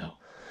shore? No.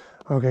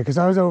 Okay, because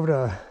I was over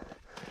to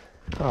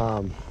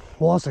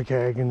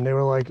Wasakeg, and they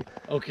were like...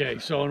 Okay,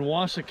 so in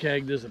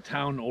Wasakeg, there's a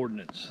town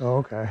ordinance. Oh,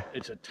 okay.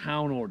 It's a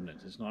town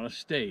ordinance. It's not a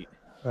state.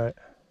 Right.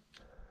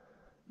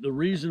 The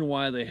reason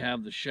why they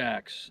have the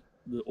shacks,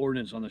 the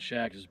ordinance on the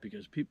shacks, is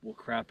because people were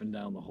crapping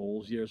down the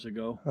holes years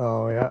ago.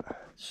 Oh, yeah.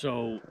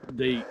 So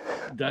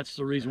that's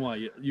the reason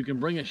why. You can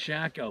bring a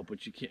shack out, but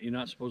you're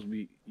not supposed to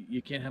be,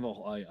 you can't have a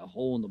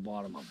hole in the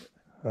bottom of it.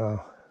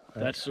 Oh.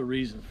 That's the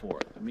reason for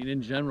it. I mean,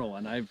 in general,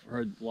 and I've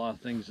heard a lot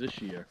of things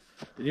this year.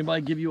 Did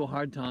anybody give you a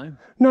hard time?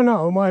 No.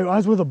 I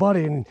was with a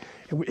buddy, and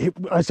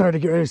I started to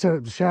get ready to set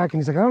up the shack,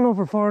 and he's like, I don't know if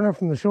we're far enough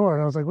from the shore.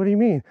 And I was like, what do you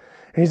mean?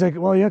 And he's like,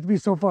 well, you have to be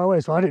so far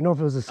away. So I didn't know if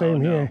it was the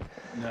same here.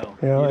 No,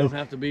 you know, you don't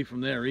have to be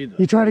from there either.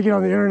 You try to get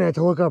on the internet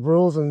to look up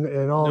rules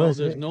and all this.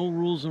 No, there's no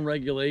rules and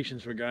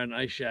regulations regarding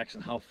ice shacks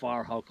and how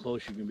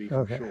close you can be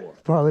from shore.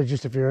 Probably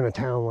just if you're in a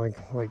town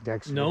like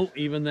Dexter. No,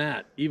 even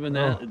that, we're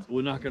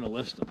not going to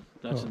list them.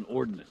 That's an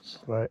ordinance.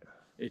 Right.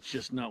 It's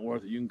just not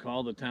worth it. You can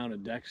call the town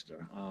of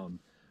Dexter.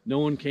 No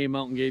one came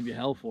out and gave you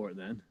hell for it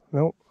then.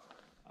 Nope.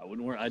 I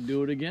wouldn't worry. I'd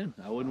do it again.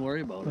 I wouldn't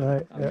worry about it.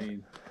 Right. I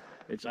mean,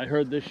 I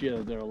heard this year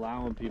that they're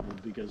allowing people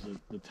because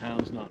the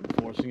town's not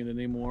enforcing it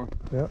anymore.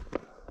 Yep.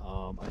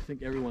 I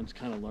think everyone's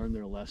kind of learned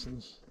their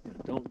lessons.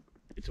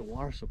 It's a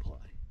water supply.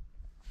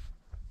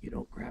 You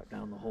don't crap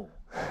down the hole.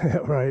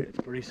 Right. It's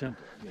pretty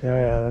simple.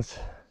 Yeah, that's...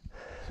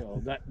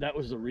 So that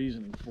was the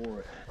reasoning for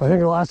it. I think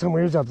the last time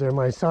we was up there,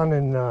 my son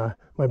and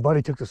my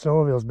buddy took the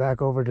snowmobiles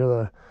back over to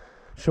the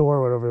shore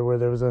or whatever, where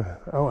there was a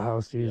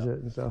outhouse to use it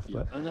and stuff.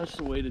 Yeah. And that's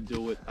the way to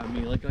do it. I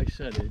mean, like I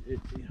said,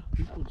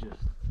 people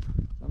just,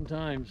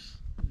 sometimes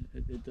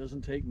it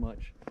doesn't take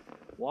much.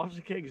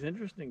 Wasakeg is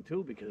interesting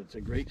too because it's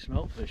a great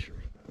smelt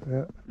fishery.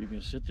 Yeah. You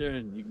can sit there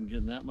and you can get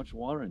in that much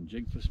water and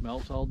jig for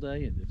smelts all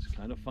day, and it's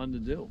kind of fun to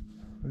do.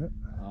 Yeah.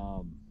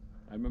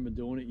 I remember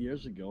doing it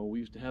years ago. We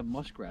used to have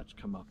muskrats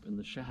come up in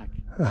the shack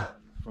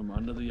from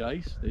under the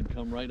ice. They'd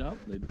come right up.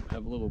 They'd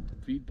have a little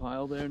feed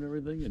pile there and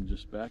everything, and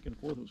just back and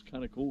forth. It was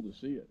kind of cool to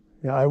see it.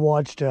 Yeah, I've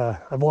watched a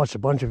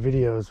bunch of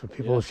videos where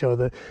people show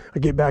that I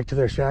get back to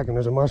their shack and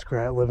there's a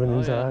muskrat living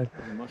inside.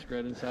 Yeah. A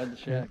muskrat inside the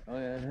shack. Oh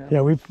yeah.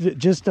 Yeah, we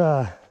just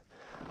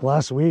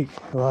last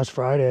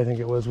Friday I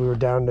think it was. We were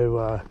down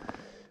to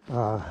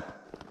I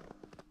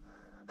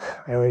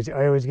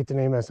always get the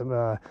name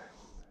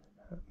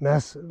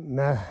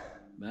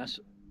Mess.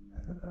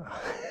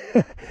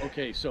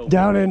 Okay, so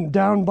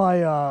down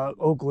by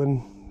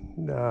Oakland.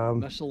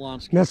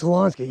 Messalonski.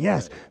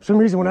 Yes. Okay. For some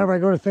reason, whenever I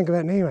go to think of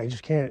that name, I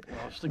just can't.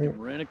 I was thinking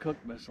Rannicook,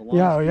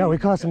 Messalonski. Yeah. We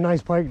caught some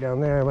nice pike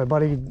down there. My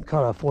buddy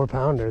caught a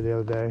 4-pounder the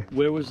other day.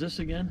 Where was this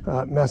again?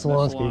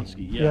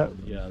 Messalonski. Yeah.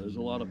 There's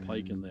a lot of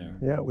pike in there.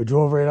 Yeah, we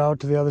drove right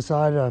out to the other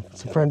side.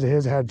 Some friends of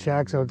his had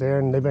shacks out there,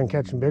 and they've been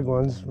catching big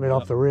ones right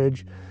off the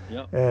ridge.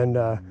 Yep. And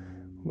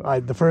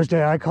the first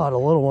day I caught a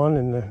little one,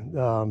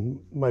 and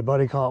my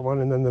buddy caught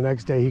one, and then the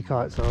next day he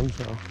caught some.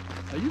 So.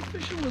 Are you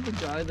fishing with a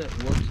guy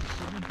that works the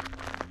city?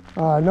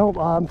 No,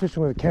 I'm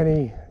fishing with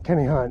Kenny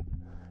Hunt.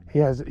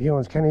 He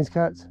owns Kenny's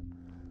Cuts,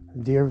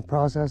 deer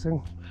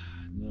processing.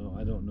 No,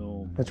 I don't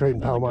know. That's right in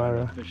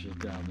Palmyra. Fishes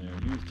down there.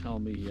 He was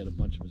telling me he had a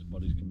bunch of his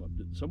buddies come up.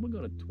 Did someone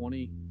got a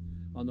 20?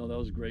 Oh no, that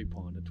was Great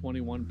Pond. A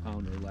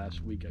 21-pounder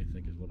last week, I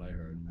think, is what I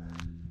heard.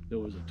 There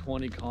was a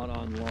 20 caught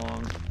on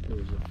long. There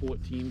was a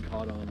 14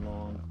 caught on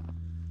long.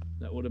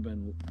 That would have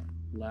been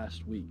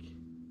last week,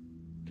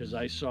 because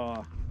I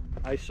saw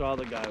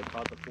the guy who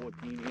caught the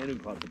 14 and who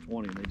caught the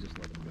 20, and they just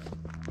let him go.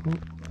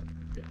 But,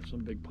 yeah, some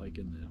big pike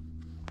in there.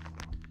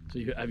 So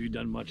have you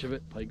done much of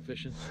it, pike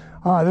fishing?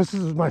 This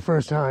is my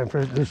first time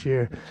for this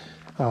year.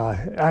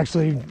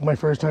 Actually, my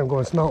first time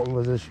going smelting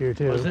was this year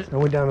too. Was it? I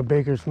went down to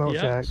Baker's Smelt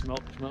Shack.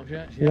 Smelt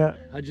shack. Yeah.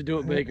 How'd you do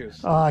at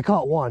Baker's? I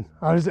caught one.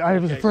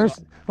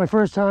 My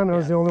first time. I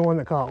was the only one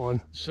that caught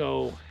one.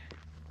 So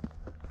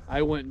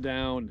I went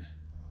down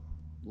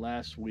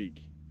last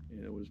week,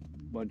 and it was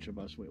a bunch of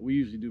us. We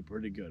usually do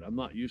pretty good. I'm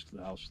not used to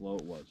how slow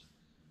it was.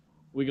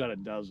 We got a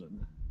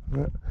dozen.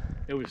 Yeah.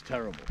 It was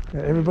terrible.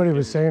 Yeah, everybody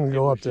was saying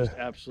go up to.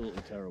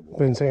 Absolutely terrible.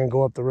 Been saying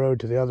go up the road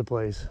to the other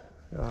place.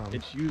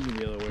 It's usually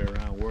the other way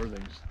around,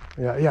 Worthing's.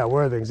 Yeah,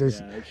 Worthing's.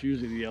 It's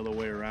usually the other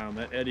way around.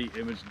 That eddy,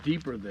 it was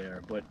deeper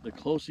there, but the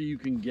closer you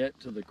can get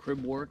to the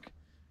crib work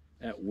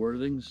at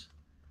Worthing's,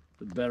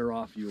 the better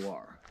off you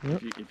are.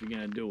 Yep. If you're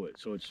gonna do it.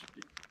 So it's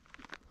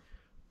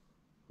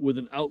with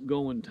an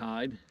outgoing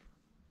tide.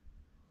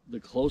 The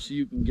closer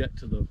you can get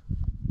to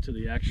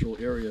the actual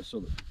area,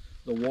 so that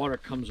the water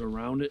comes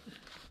around it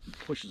and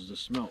pushes the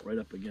smelt right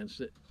up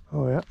against it.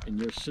 Oh yeah. And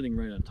you're sitting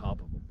right on top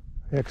of them.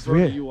 Yeah, because the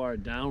further you are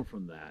down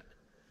from that,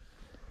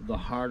 the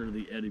harder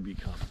the eddy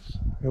becomes.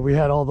 And we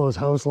had all those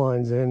house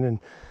lines in, and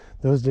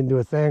those didn't do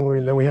a thing.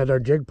 And then we had our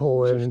jig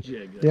pole in, and,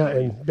 Jig, yeah,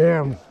 and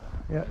bam.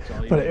 Yeah,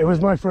 but it was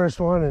my first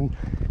one,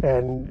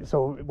 and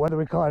so whether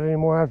we caught it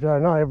anymore after that or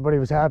not, everybody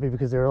was happy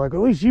because they were like,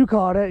 at least you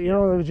caught it, you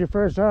know, it was your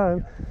first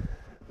time.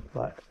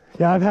 But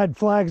yeah, I've had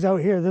flags out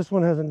here. This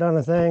one hasn't done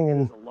a thing,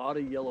 and there's a lot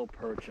of yellow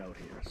perch out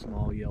here,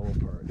 small yellow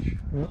perch.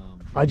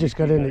 I just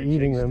got into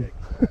eating them.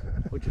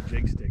 Put your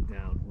jig stick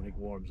down when it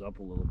warms up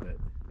a little bit,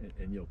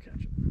 and you'll catch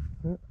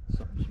them.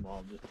 Something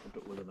small, just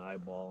put it with an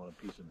eyeball and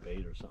a piece of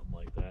bait or something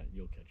like that, and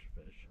you'll catch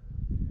a fish.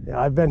 Yeah,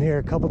 I've been here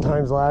a couple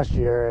times last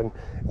year and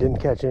didn't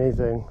catch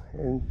anything,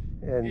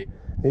 and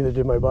neither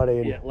did my buddy.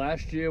 And yeah,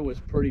 last year was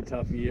a pretty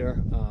tough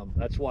year.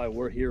 That's why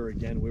we're here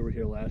again. We were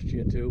here last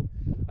year too.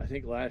 I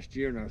think last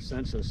year in our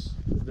census,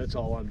 that's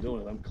all I'm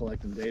doing. I'm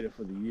collecting data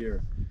for the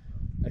year.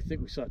 I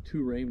think we saw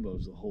 2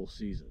 rainbows the whole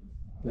season.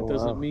 That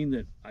doesn't mean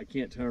that I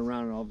can't turn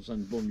around and all of a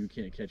sudden, boom, you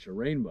can't catch a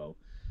rainbow.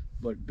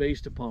 But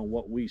based upon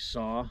what we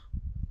saw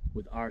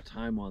with our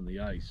time on the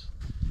ice,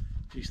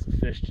 geez, the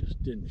fish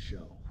just didn't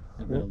show.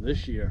 And then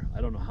this year,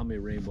 I don't know how many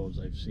rainbows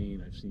I've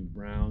seen. I've seen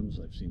browns,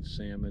 I've seen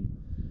salmon,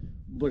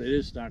 but it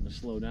is starting to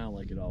slow down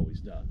like it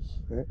always does.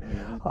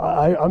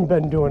 I've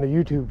been doing a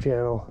YouTube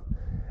channel,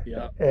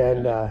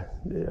 and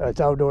it's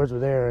Outdoors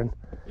with Aaron.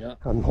 Yeah.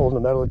 I'm holding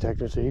a metal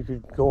detector, so you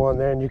could go on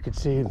there and you could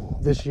see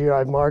this year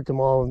I've marked them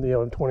all, you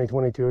know,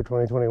 2022 or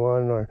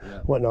 2021 or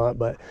whatnot,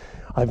 but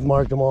I've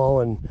marked them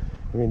all, and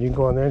I mean, you can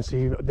go on there and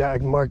see that I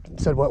marked,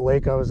 said what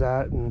lake I was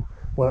at and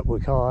what we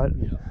caught.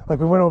 Like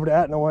we went over to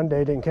Etna one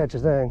day, didn't catch a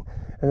thing,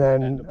 and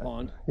then Etna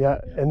Pond.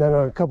 And then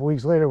a couple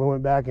weeks later we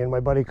went back and my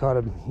buddy caught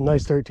a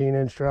nice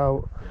 13-inch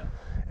trout.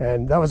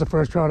 And that was the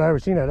first trout I ever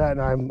seen at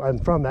Etna. I'm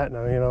from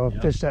Etna, you know,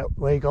 fished that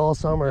lake all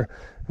summer,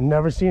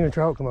 never seen a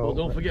trout come out. Well,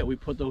 don't forget, we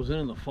put those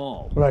in the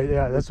fall. Right,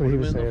 yeah, that's what he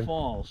was saying. In the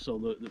fall,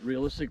 so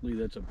realistically,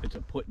 it's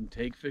a put and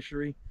take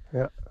fishery.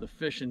 Yeah. The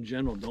fish in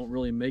general don't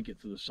really make it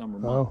through the summer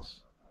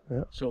months.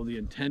 Yeah. So the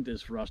intent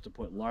is for us to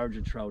put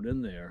larger trout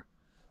in there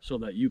so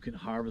that you can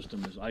harvest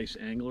them as ice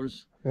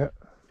anglers. Yeah.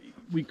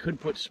 We could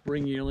put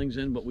spring yearlings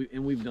in, but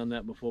we've done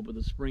that before, but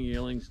the spring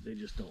yearlings, they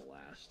just don't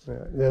last.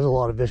 Yeah, there's a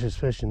lot of vicious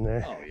fish in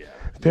there. Oh, yeah.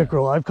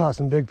 Pickerel, I've caught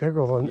some big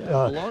pickerel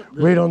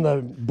right on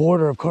the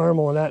border of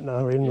Carmel and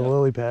Etna, right in the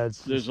lily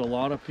pads. There's a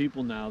lot of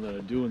people now that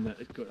are doing that.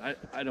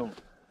 I don't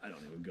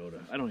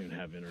even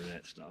have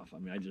internet stuff. I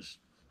mean, I just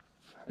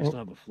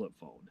have a flip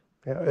phone.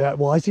 Yeah,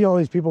 well, I see all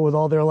these people with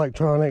all their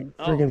electronic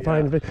friggin'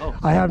 finding fish.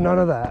 I have none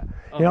of that.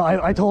 You know,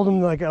 I told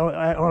them, like,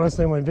 I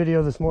honestly, in my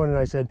video this morning,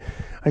 I said,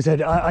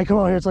 I come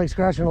out here, it's like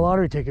scratching a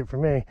lottery ticket for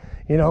me.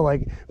 You know,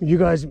 like, you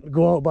guys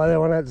go out, buy that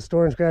one at the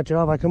store and scratch it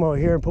off. I come out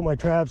here and put my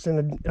traps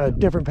in a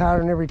different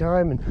pattern every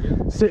time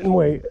and sit and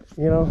wait,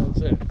 you know?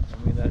 That's it.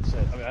 I mean, that's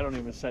it. I mean, I don't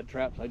even set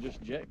traps. I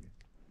just jig.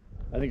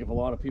 I think if a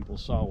lot of people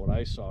saw what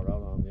I saw out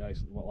on the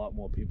ice, a lot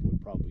more people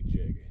would probably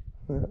jig.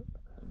 Yeah.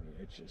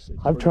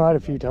 I've tried a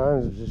few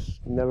times,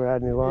 just never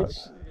had any luck.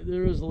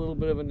 There is a little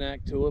bit of a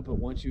knack to it, but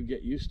once you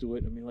get used to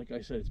it, I mean, like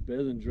I said, it's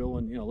better than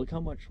drilling. You know, look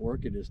how much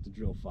work it is to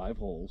drill 5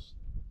 holes,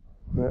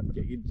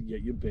 get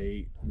your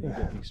bait, and you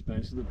get the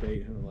expense of the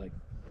bait. And like,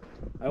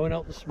 I went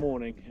out this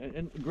morning,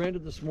 and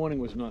granted, this morning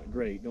was not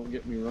great. Don't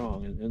get me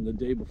wrong, and the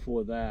day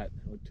before that,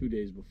 or 2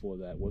 days before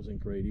that, wasn't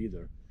great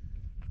either.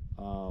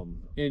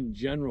 In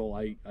general,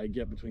 I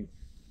get between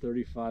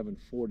 35 and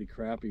 40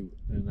 crappie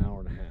in an hour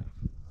and a half.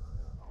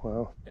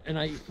 Wow. And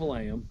I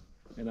fillet them,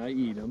 and I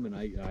eat them, and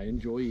I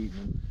enjoy eating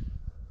them.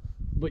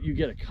 But you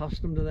get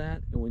accustomed to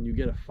that, and when you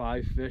get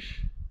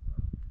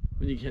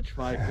when you catch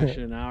 5 fish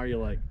in an hour, you're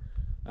like,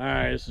 all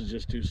right, this is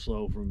just too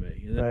slow for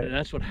me. And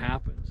that's what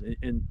happens,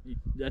 and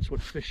that's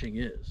what fishing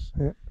is.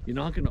 Yeah. You're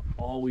not going to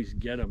always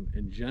get them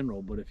in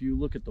general, but if you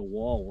look at the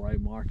wall where I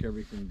mark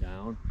everything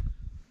down,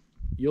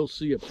 you'll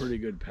see a pretty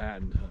good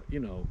pattern, you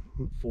know,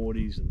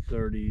 40s and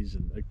 30s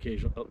and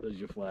occasional. Oh, there's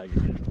your flag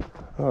again.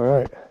 All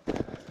right.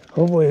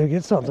 Hopefully we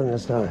get something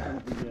this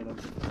time.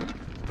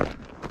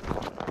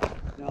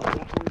 Now, that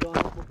one gone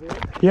up before?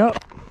 Yep.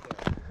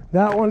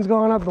 That one's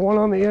gone up, the one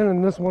on the end,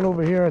 and this one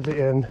over here at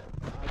the end.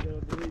 I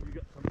gotta believe you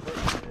got some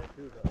perch in there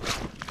too, though.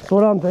 That's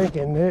what I'm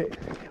thinking.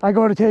 I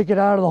go to take it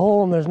out of the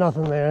hole and there's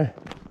nothing there.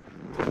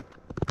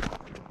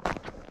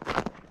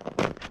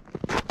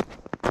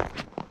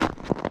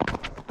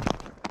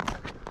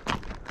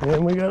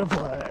 And we got a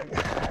flag.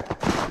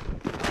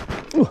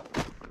 Ooh.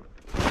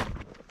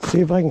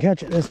 See if I can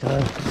catch it this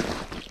time.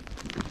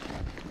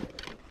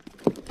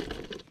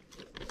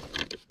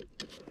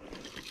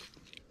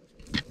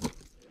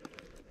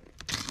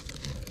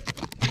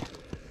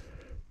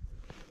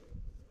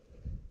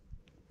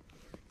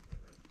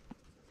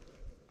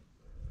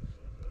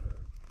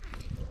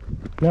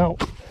 Now,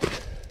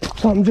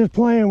 something just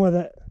playing with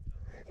it.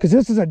 Because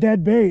this is a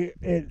dead bait.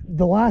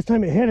 The last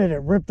time it hit it,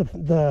 it ripped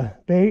the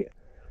bait.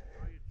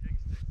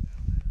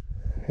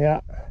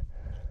 Yeah,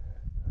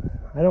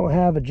 I don't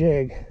have a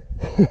jig.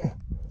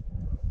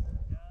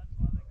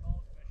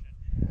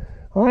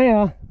 Oh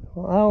yeah,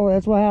 well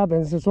that's what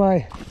happens. That's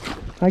why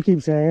I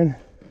keep saying.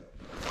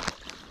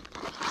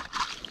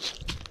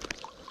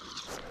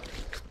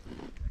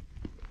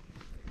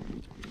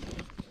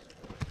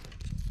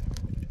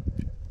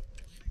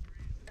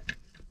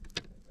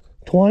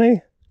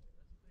 20?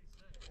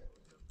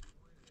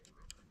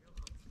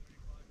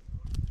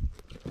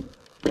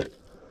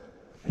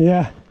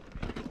 Yeah.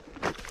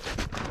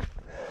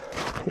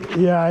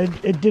 Yeah,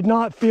 it did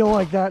not feel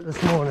like that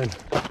this morning.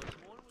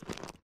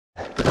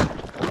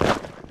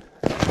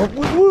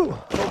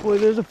 Hopefully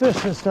there's a fish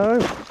this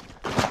time.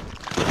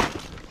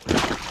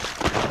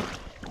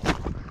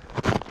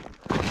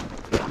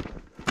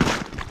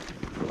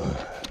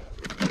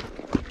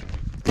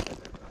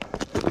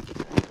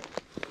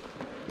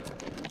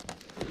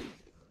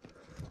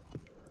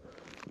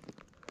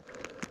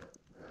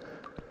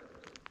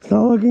 It's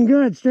not looking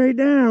good, straight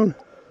down.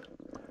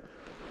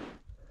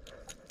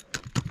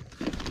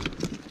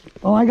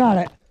 Oh, I got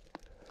it.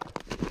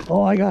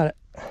 Oh, I got it.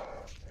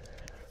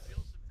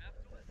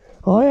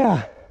 Oh,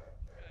 yeah.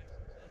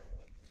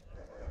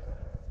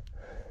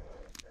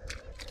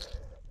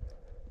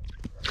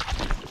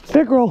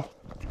 Pickerel.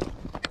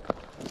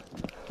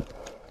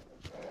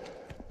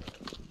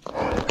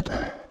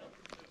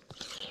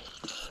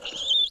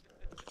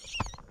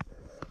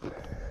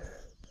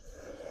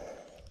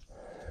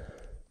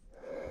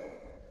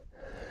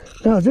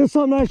 Now, is this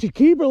something I should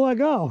keep or let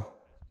go?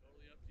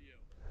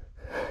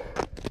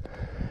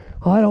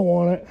 I don't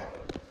want it.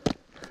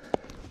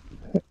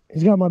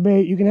 He's got my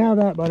bait. You can have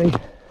that, buddy.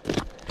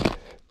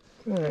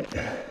 All right.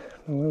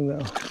 Let him go.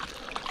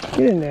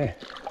 Get in there.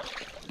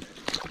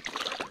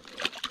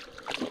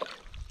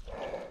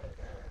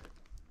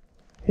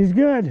 He's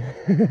good.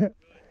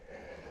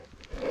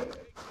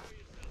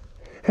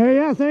 Hey,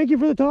 yeah, thank you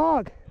for the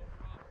talk.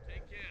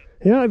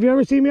 Yeah, if you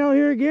ever see me out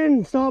here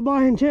again, stop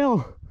by and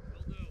chill.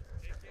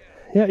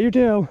 Yeah, you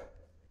too.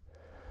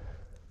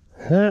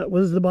 That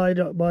was the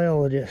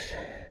biologist.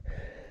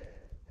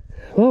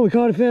 Well, we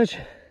caught a fish.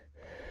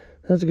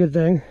 That's a good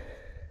thing.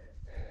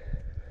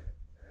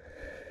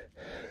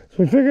 So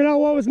we figured out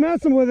what was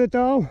messing with it,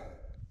 though.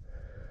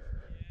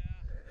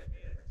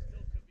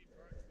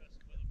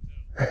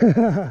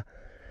 Yeah,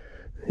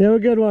 you have a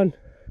good one.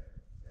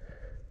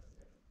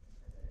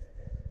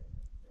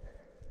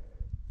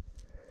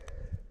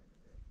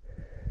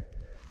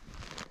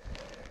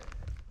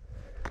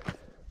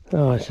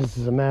 Oh, this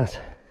is a mess.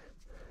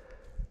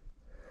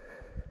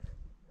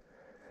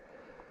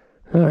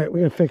 All right, we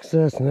gotta fix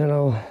this and then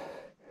I'll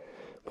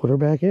put her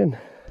back in.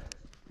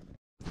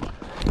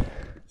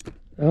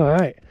 All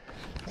right,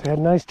 so I had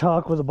a nice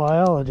talk with the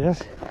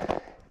biologist.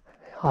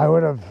 I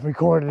would have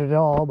recorded it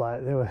all,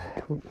 but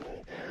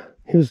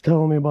he was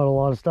telling me about a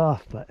lot of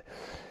stuff, but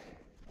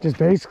just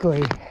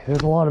basically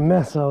there's a lot of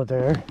mess out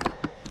there.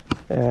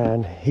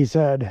 And he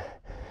said,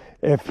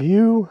 if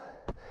you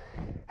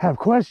have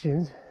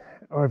questions,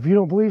 or if you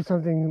don't believe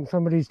something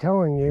somebody's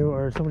telling you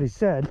or somebody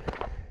said,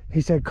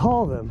 he said,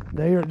 call them.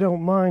 They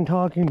don't mind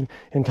talking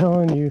and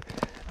telling you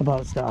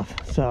about stuff.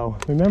 So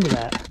remember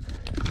that.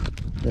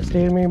 The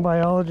state of Maine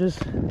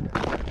biologists,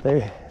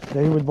 they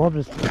would love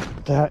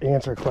to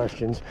answer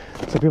questions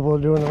so people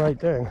are doing the right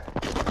thing.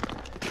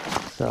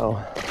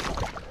 So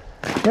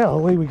yeah,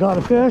 we got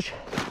a fish.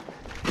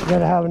 We got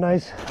to have a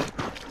nice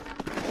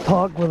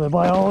talk with a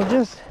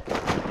biologist.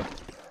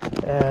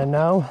 And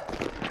now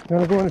I'm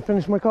gonna go in and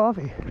finish my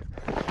coffee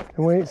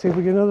and wait and see if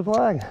we get another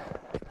flag.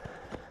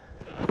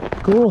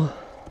 Cool.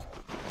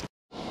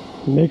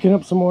 Making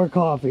up some more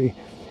coffee.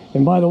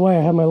 And by the way,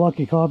 I had my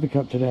lucky coffee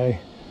cup today.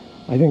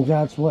 I think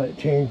that's what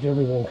changed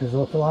everything, because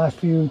the last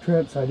few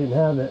trips I didn't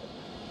have it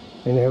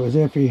and it was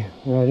iffy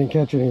and I didn't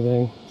catch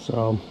anything.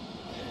 So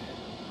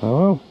I don't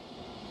know.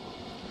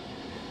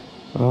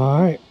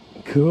 All right,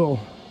 cool.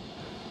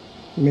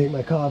 Make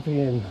my coffee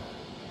and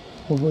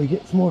hopefully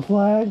get some more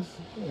flags,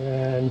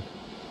 and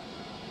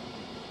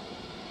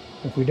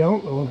if we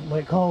don't, we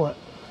might call it.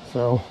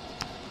 So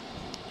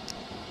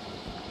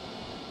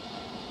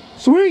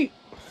sweet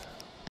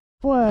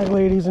flag,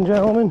 ladies and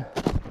gentlemen.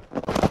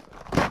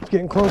 It's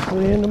getting close to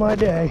the end of my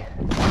day,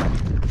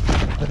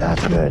 but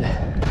that's good.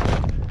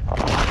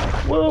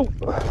 Whoa,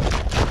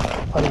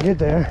 if I can get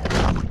there.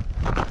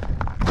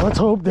 Let's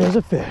hope there's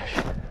a fish.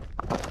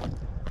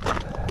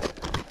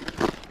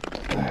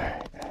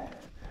 Alright,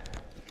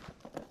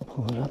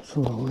 pull it up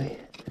slowly.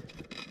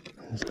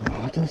 Let's go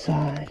out to the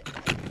side.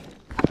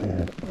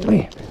 And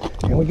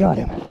we got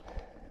him.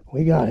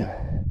 We got him.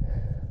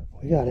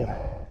 We got him.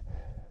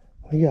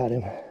 We got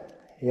him.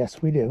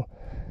 Yes, we do.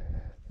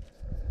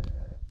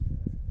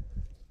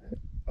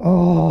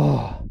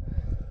 Oh.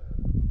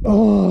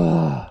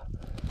 Oh.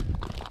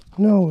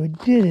 No, it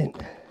didn't.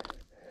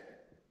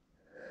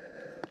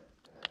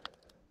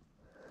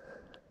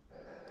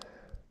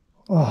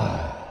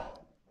 Oh.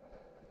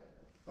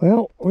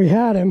 Well, we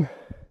had him.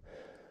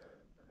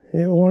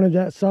 It wanted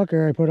that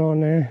sucker I put on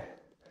there.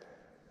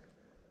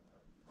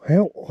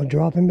 Well, we'll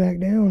drop him back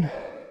down.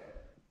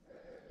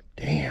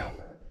 Damn.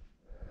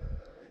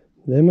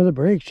 Them are the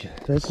breaks.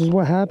 This is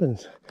what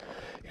happens.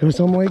 You go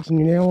some lakes and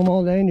you nail them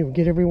all day and you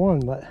get every one,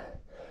 but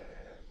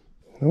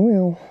oh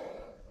well.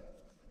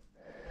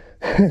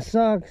 It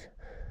sucks.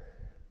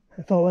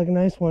 That felt like a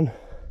nice one.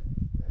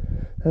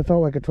 That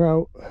felt like a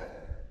trout.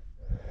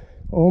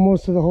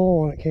 Almost to the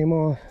hole and it came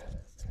off.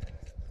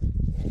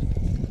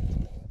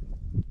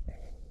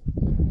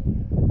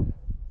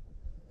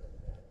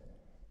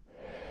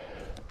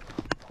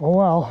 Oh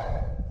well.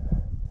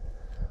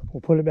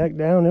 We'll put it back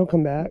down. He'll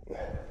come back.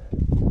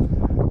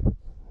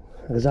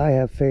 Because I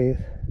have faith.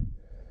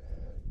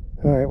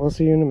 Alright, we'll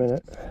see you in a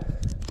minute.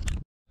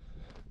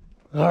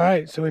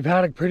 Alright, so we've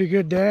had a pretty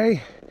good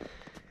day.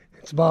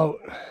 It's about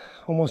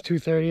almost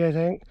 2:30, I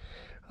think.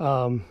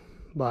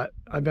 But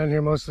I've been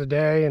here most of the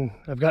day, and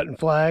I've gotten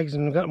flags,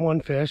 and I've gotten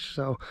one fish,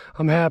 so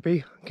I'm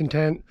happy,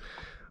 content.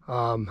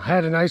 I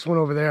had a nice one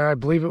over there. I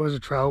believe it was a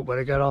trout, but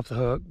it got off the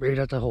hook right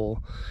at the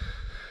hole.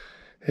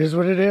 It is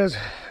what it is.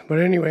 But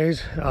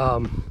anyways,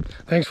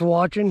 thanks for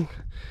watching.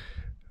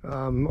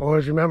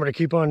 Always remember to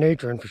keep on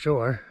naturing for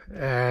sure.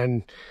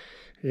 And,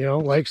 you know,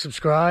 like,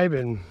 subscribe,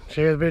 and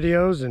share the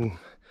videos, and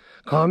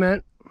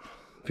comment.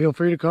 Feel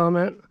free to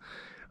comment.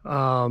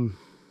 Other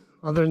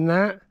than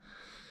that,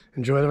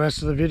 enjoy the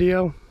rest of the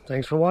video.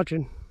 Thanks for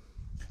watching.